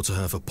also go to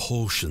her for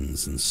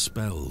potions and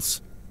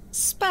spells.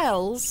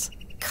 Spells?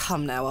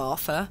 Come now,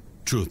 Arthur.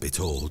 Truth be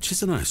told,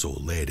 she's a nice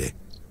old lady.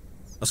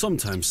 I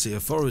sometimes see her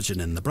foraging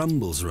in the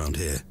brambles around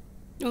here.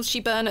 Will she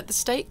burn at the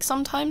stake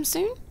sometime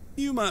soon?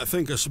 You might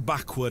think us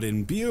backward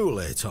in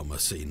Bewley,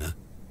 Thomasina,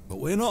 but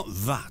we're not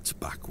that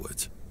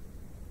backward.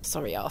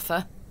 Sorry,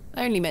 Arthur.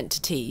 I only meant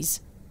to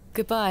tease.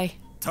 Goodbye.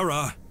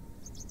 Ta-ra!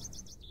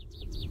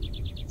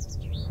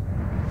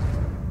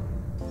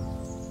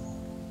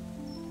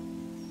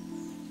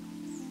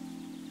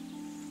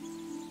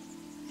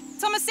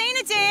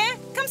 Thomasina, dear,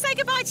 come say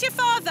goodbye to your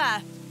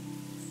father.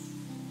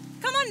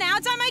 Come on now,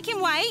 don't make him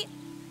wait.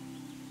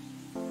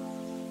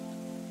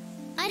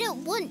 I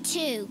don't want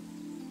to.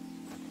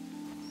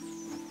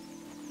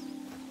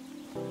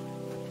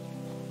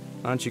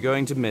 Aren't you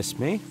going to miss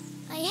me?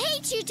 I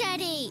hate you,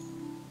 Daddy.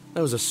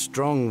 Those are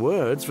strong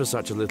words for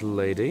such a little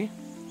lady.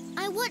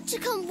 I want to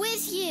come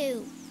with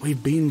you.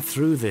 We've been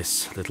through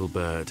this, little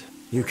bird.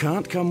 You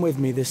can't come with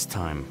me this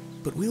time,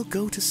 but we'll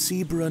go to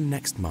Seaborough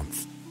next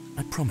month.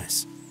 I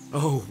promise.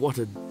 Oh, what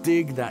a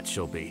dig that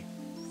shall be.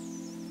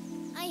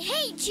 I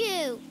hate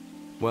you.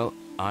 Well,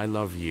 I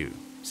love you.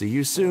 See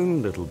you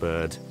soon, little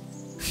bird.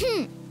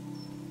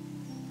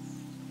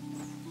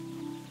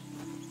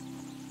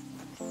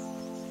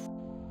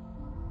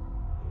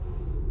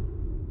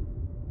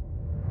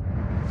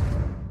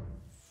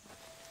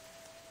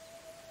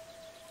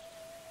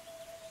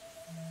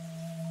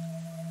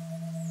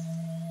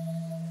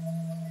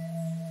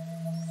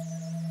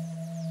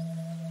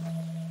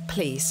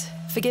 Please,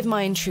 forgive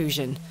my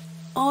intrusion.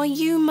 Are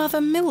you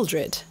Mother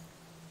Mildred?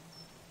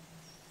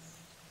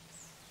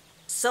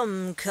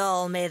 Some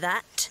call me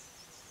that.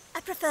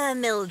 I prefer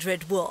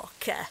Mildred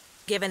Walker,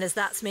 given as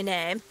that's my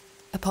name.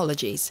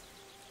 Apologies.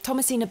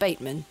 Thomasina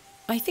Bateman.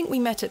 I think we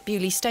met at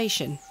Bewley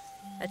Station.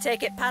 I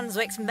take it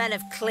Panswick's men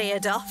have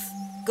cleared off.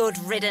 Good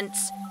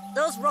riddance.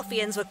 Those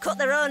ruffians would cut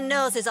their own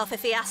noses off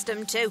if he asked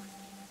them to.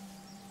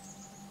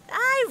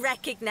 I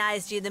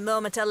recognised you the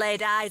moment I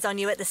laid eyes on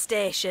you at the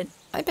station.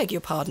 I beg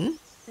your pardon?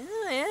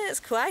 Oh, yeah, it's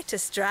quite a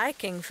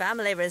striking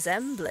family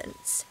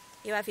resemblance.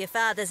 You have your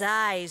father's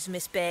eyes,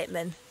 Miss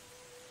Bateman.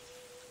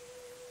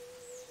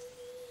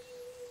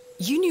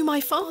 You knew my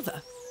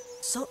father?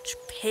 Such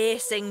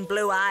piercing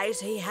blue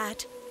eyes he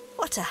had.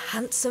 What a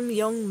handsome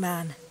young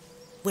man.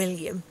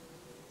 William.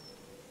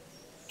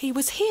 He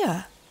was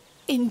here?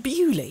 In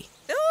Bewley?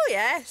 Oh,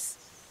 yes.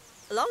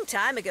 A long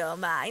time ago,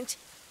 mind.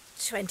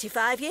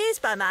 25 years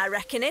by my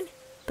reckoning.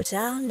 But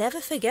I'll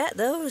never forget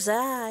those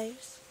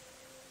eyes.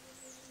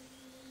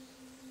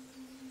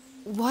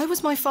 Why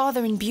was my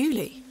father in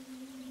Bewley?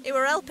 He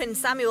were helping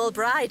Samuel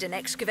Bryden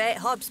excavate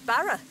Hobbs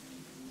Barrow.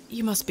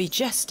 You must be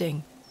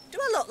jesting. Do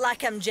I look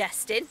like I'm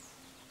jesting?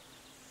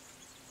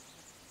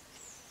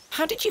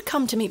 How did you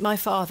come to meet my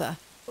father?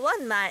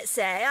 One might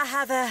say I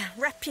have a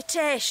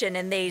reputation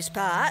in these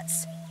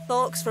parts.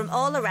 Folks from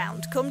all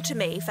around come to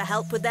me for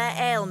help with their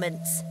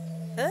ailments.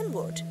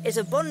 Hernwood is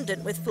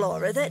abundant with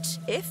flora that,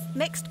 if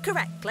mixed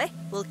correctly,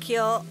 will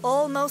cure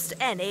almost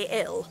any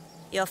ill.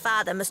 Your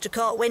father must have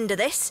caught wind of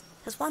this,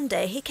 as one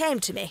day he came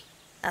to me,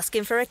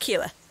 asking for a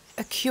cure.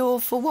 A cure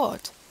for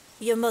what?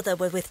 Your mother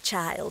were with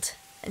child,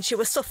 and she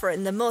was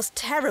suffering the most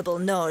terrible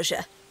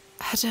nausea.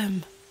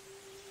 Adam.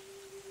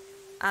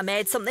 I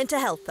made something to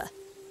help her.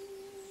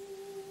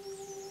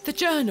 The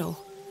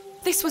journal.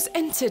 This was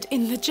entered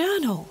in the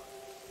journal.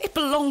 It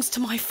belongs to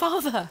my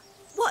father.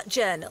 What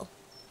journal?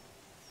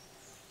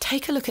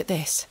 Take a look at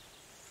this.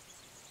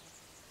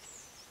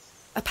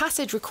 A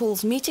passage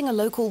recalls meeting a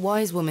local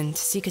wise woman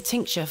to seek a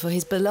tincture for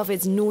his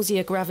beloved's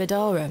nausea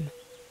gravidarum.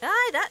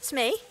 Aye, that's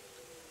me.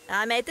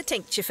 I made the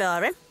tincture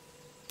for him.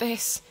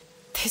 This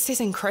is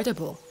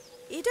incredible.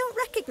 You don't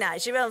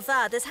recognise your own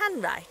father's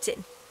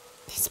handwriting?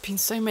 It's been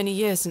so many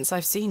years since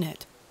I've seen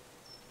it.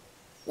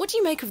 What do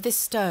you make of this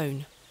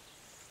stone?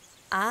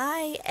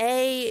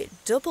 I-A-W.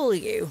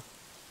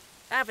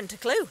 I haven't a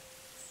clue.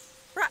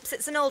 Perhaps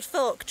it's an old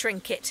folk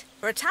trinket,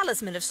 or a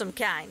talisman of some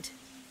kind.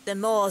 The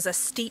moors are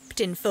steeped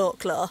in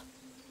folklore.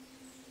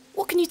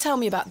 What can you tell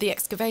me about the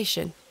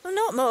excavation? Well,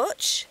 not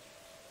much.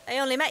 I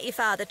only met your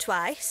father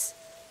twice.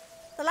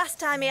 The last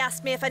time he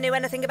asked me if I knew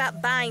anything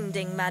about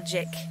binding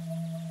magic.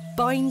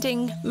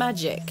 binding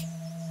magic?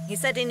 He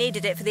said he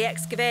needed it for the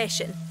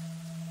excavation.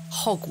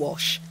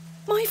 Hogwash.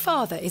 My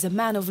father is a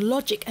man of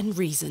logic and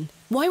reason.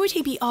 Why would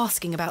he be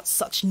asking about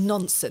such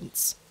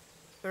nonsense?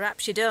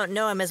 Perhaps you don't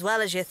know him as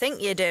well as you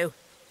think you do.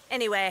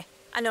 Anyway,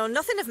 I know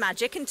nothing of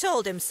magic and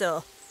told him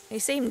so. He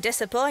seemed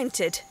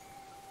disappointed.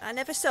 I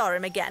never saw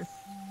him again,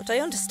 but I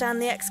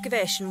understand the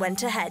excavation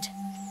went ahead.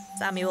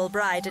 Samuel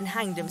Bryden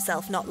hanged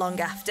himself not long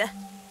after.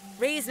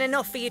 Reason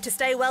enough for you to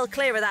stay well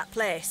clear of that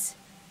place.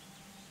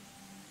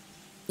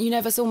 You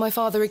never saw my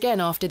father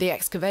again after the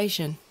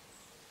excavation?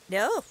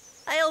 No,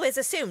 I always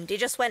assumed he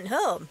just went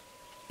home.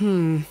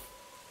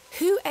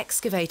 Who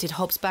excavated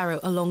Hobbs Barrow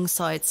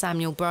alongside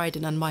Samuel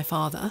Bryden and my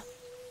father?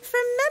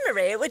 From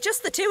memory, it were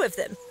just the two of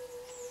them.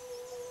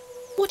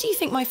 What do you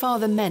think my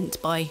father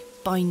meant by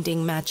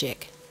binding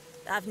magic?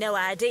 I've no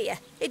idea.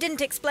 He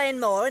didn't explain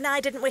more and I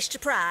didn't wish to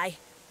pry.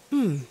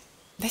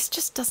 This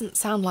just doesn't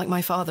sound like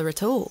my father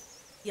at all.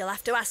 You'll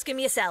have to ask him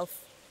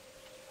yourself.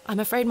 I'm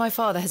afraid my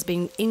father has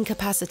been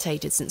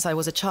incapacitated since I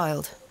was a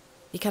child.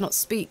 He cannot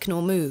speak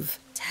nor move.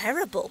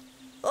 Terrible.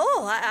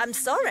 Oh, I'm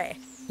sorry.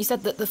 You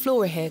said that the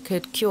flora here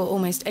could cure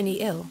almost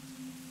any ill.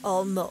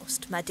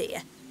 Almost, my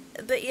dear.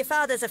 But your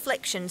father's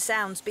affliction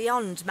sounds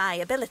beyond my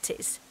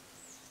abilities.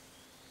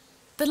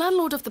 The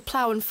landlord of the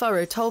Plough and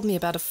Furrow told me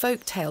about a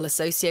folk tale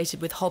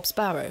associated with Hobbs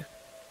Barrow.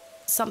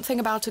 Something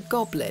about a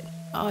goblin.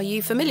 Are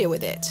you familiar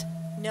with it?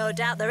 No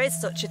doubt there is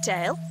such a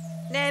tale.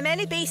 Name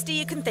any beastie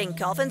you can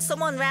think of and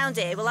someone round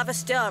here will have a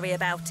story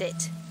about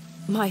it.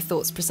 My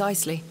thoughts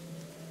precisely.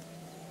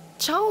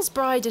 Charles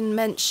Bryden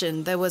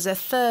mentioned there was a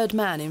third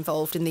man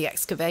involved in the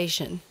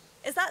excavation.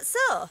 Is that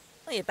so?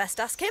 Well, you'd best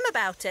ask him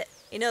about it.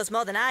 He knows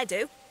more than I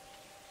do.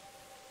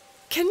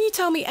 Can you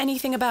tell me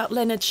anything about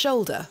Leonard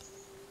Shoulder?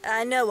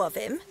 I know of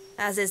him,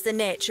 as is the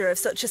nature of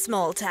such a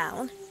small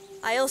town.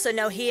 I also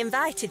know he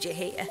invited you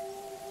here.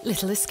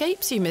 Little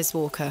escapes you, Miss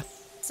Walker.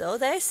 So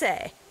they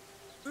say.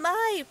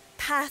 My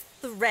path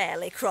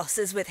rarely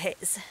crosses with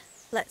his.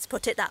 Let's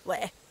put it that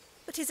way.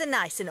 But he's a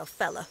nice enough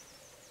fellow.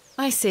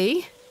 I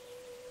see.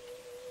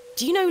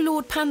 Do you know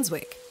Lord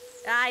Panswick?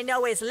 I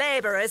know his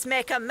labourers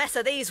make a mess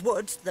of these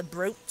woods, the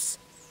brutes.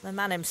 The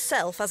man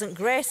himself hasn't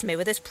graced me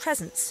with his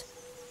presence.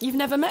 You've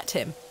never met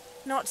him?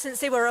 Not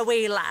since he were a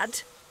wee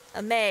lad.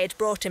 A maid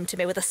brought him to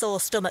me with a sore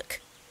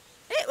stomach.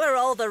 It were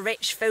all the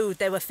rich food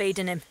they were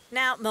feeding him,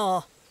 nowt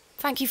more.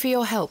 Thank you for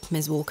your help,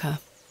 Miss Walker.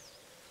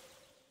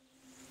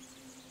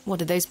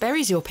 What are those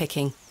berries you're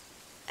picking?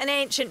 An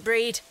ancient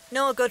breed,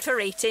 no good for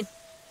eating.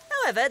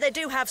 However, they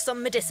do have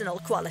some medicinal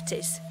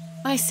qualities.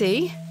 I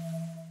see.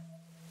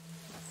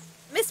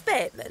 Miss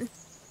Bateman?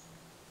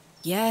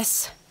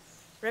 Yes?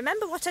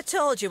 Remember what I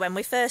told you when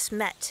we first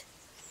met?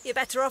 You're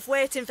better off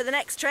waiting for the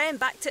next train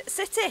back to the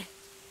city.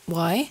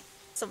 Why?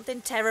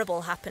 Something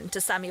terrible happened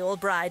to Samuel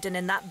Bryden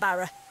in that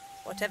barrow.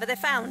 Whatever they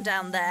found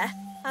down there,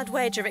 I'd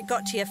wager it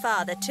got to your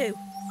father too.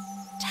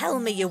 Tell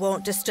me you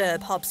won't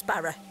disturb Hobbs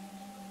Barrow.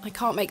 I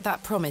can't make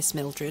that promise,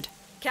 Mildred.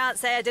 Can't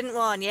say I didn't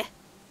warn you.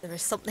 There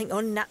is something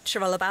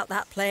unnatural about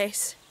that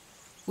place.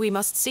 We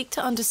must seek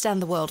to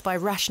understand the world by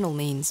rational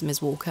means,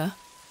 Miss Walker.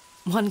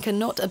 One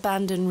cannot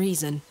abandon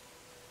reason.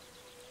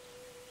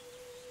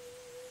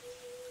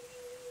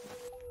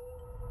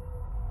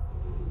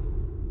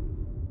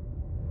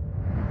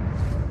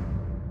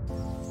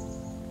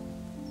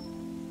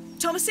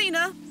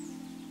 Thomasina!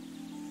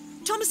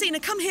 Thomasina,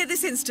 come here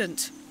this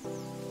instant.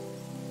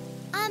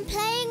 I'm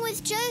playing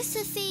with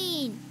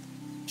Josephine.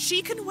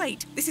 She can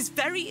wait. This is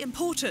very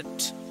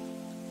important.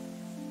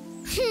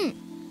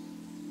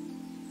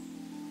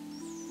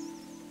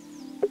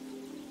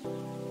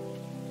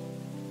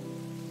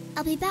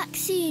 I'll be back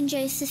soon,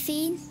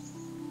 Josephine.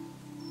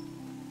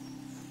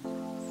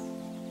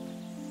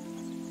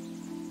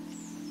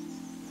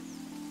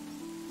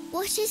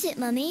 What is it,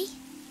 Mummy?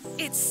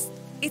 It's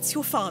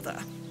your father.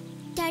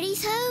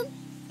 Daddy's home?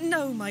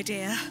 No, my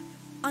dear.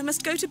 I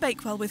must go to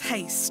Bakewell with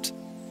haste.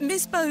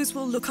 Miss Bowes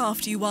will look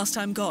after you whilst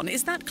I'm gone.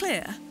 Is that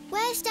clear?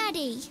 Where's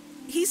Daddy?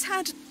 He's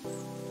had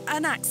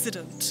an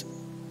accident.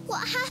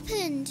 What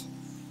happened?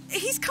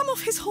 He's come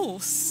off his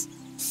horse.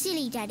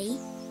 Silly Daddy.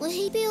 Will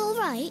he be all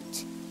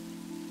right?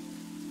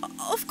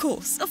 Of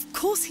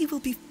course he will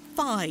be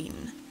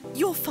fine.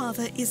 Your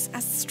father is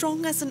as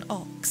strong as an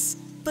ox,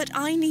 but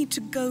I need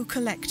to go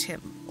collect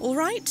him, all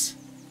right?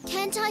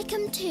 Can't I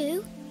come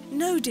too?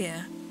 No,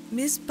 dear.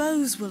 Miss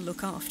Bowes will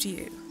look after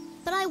you.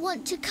 But I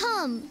want to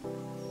come.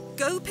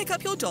 Go pick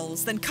up your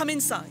dolls, then come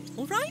inside,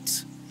 all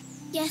right?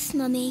 Yes,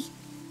 Mummy.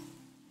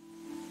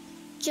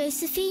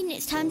 Josephine,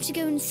 it's time to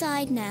go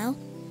inside now.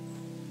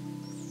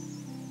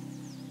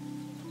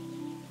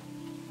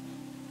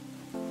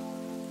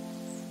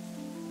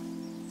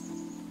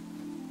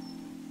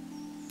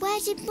 Where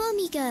did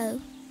Mummy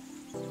go?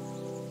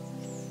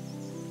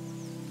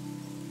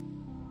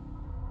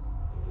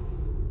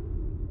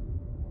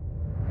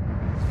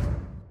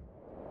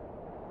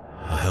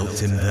 I helped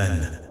him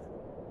then,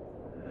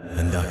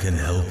 and I can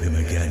help him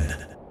again.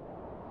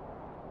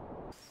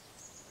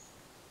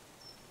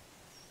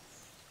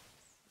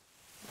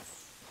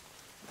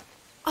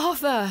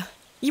 Arthur!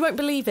 You won't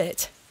believe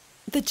it.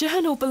 The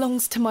journal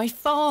belongs to my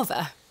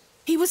father.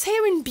 He was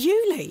here in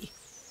Bewley.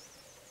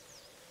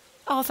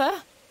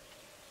 Arthur?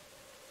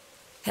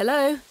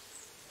 Hello?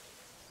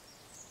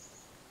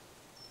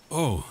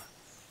 Oh,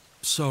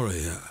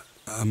 sorry.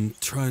 I'm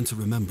trying to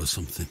remember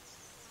something.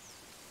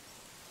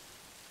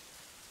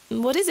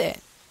 What is it?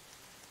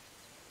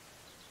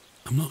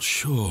 I'm not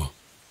sure.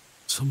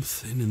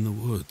 Something in the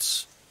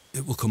woods.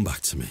 It will come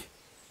back to me.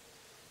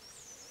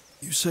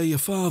 You say your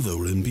father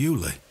were in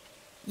Bewley?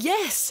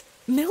 Yes.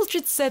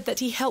 Mildred said that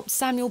he helped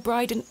Samuel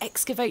Bryden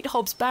excavate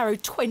Hobbs Barrow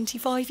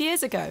 25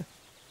 years ago.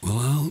 Well,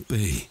 I'll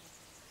be.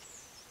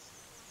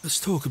 Let's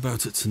talk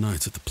about it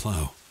tonight at the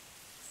plough.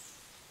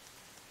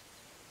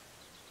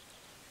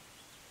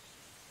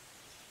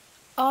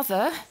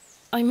 Arthur,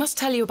 I must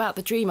tell you about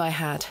the dream I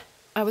had.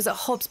 I was at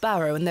Hobbs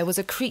Barrow and there was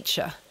a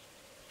creature.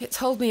 It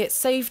told me it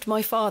saved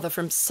my father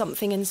from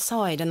something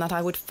inside and that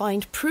I would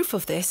find proof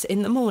of this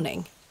in the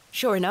morning.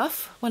 Sure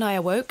enough, when I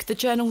awoke, the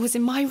journal was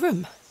in my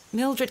room.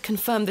 Mildred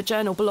confirmed the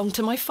journal belonged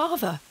to my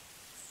father.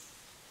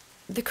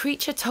 The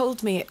creature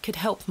told me it could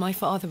help my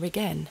father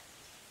again.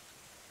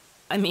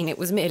 I mean, it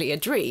was merely a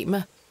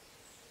dream.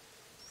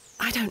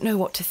 I don't know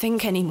what to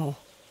think anymore.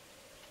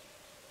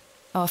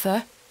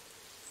 Arthur?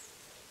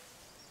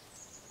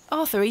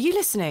 Arthur, are you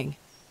listening?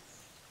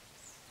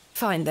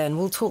 Fine then,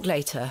 we'll talk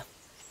later.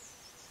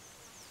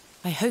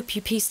 I hope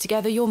you piece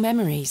together your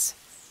memories.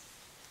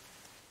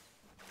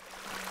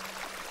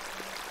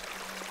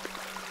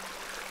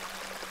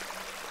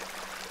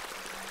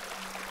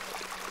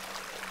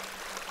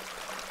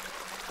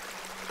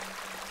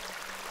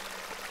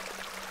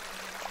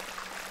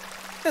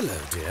 Hello,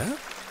 dear.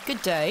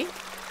 Good day.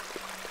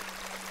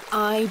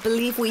 I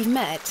believe we've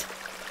met.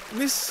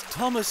 Miss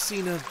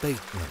Thomasina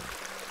Bateman,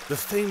 the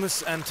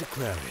famous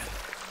antiquarian.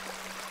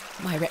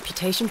 My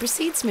reputation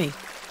precedes me.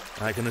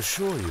 I can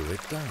assure you it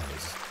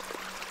does.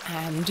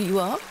 And you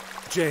are?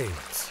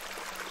 James.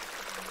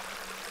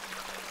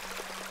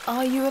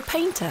 Are you a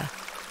painter?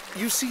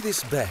 You see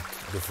this beck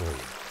before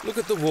you. Look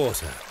at the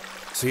water.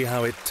 See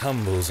how it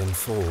tumbles and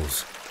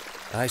falls.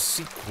 I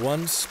seek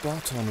one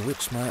spot on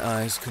which my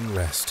eyes can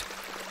rest.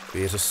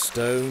 Be it a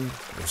stone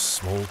or a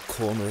small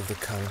corner of the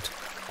current,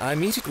 I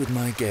meet it with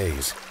my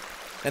gaze,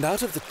 and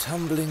out of the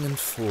tumbling and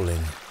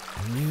falling,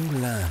 a new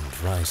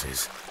land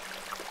rises.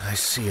 I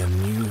see a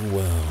new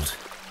world.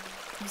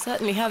 You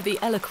certainly have the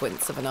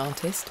eloquence of an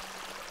artist.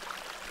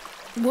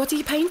 What are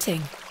you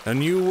painting? A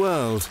new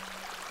world.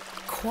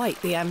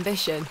 Quite the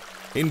ambition.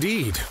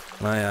 Indeed,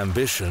 my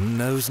ambition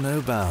knows no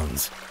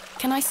bounds.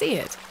 Can I see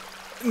it?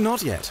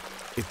 Not yet.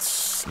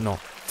 It's not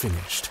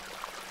finished.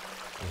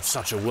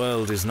 Such a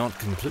world is not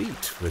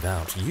complete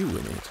without you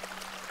in it.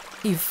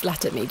 You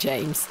flatter me,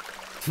 James.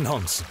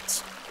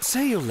 Nonsense.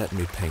 Say you'll let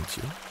me paint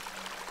you.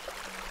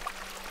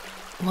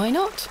 Why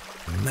not?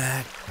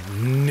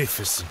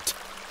 Magnificent.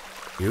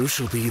 You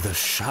shall be the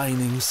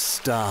shining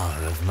star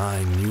of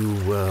my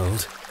new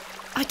world.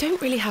 I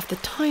don't really have the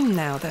time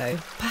now, though.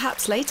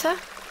 Perhaps later?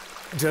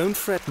 Don't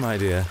fret, my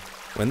dear.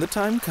 When the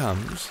time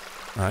comes,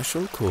 I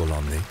shall call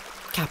on thee.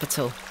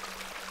 Capital.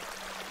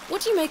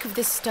 What do you make of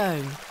this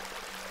stone?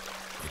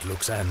 It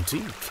looks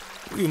antique.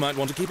 You might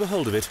want to keep a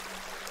hold of it.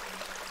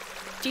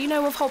 Do you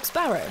know of Hobbs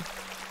Barrow?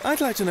 I'd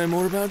like to know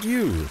more about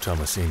you,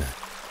 Thomasina.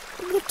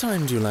 What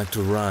time do you like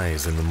to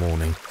rise in the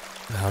morning?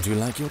 How do you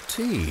like your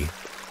tea?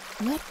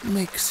 What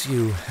makes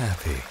you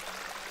happy?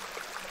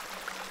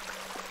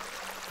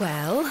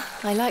 Well,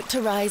 I like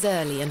to rise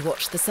early and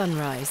watch the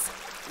sunrise.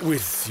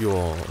 With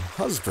your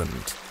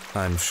husband,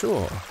 I'm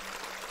sure.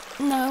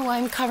 No,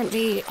 I'm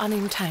currently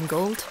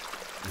unentangled.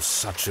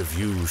 Such a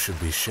view should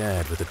be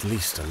shared with at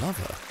least a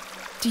lover.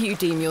 Do you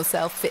deem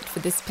yourself fit for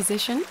this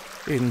position?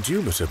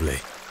 Indubitably.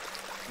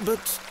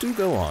 But do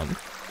go on.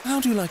 How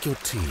do you like your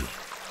tea?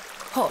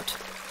 Hot,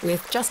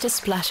 with just a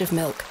splash of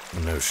milk.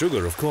 No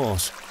sugar, of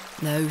course.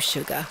 No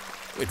sugar.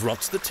 It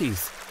rots the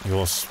teeth.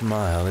 Your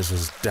smile is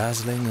as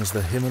dazzling as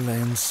the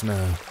Himalayan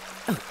snow.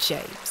 Oh,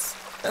 James.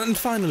 And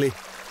finally,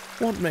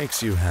 what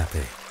makes you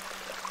happy?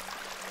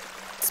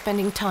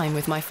 Spending time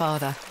with my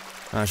father.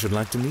 I should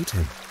like to meet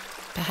him.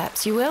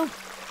 Perhaps you will.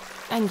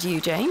 And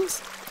you,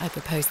 James? I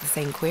propose the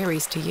same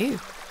queries to you.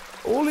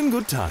 All in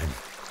good time.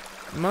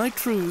 My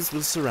truths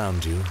will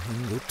surround you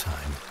in good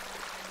time.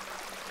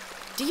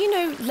 Do you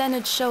know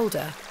Leonard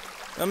Shoulder?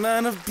 A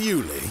man of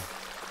Bewley?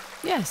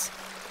 Yes.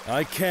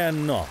 I care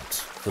not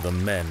for the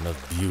men of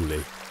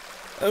Bewley.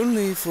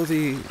 Only for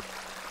the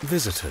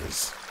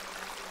visitors.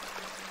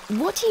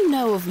 What do you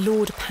know of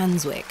Lord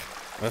Panswick?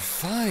 A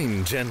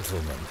fine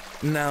gentleman.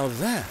 Now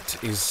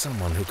that is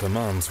someone who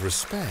commands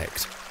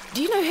respect.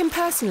 Do you know him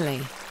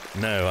personally?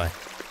 No,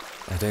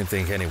 I don't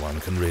think anyone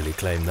can really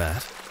claim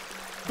that.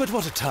 But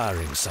what a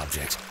tiring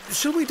subject.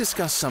 Shall we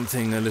discuss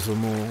something a little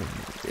more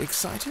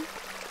exciting?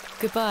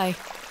 Goodbye.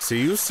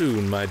 See you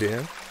soon, my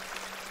dear.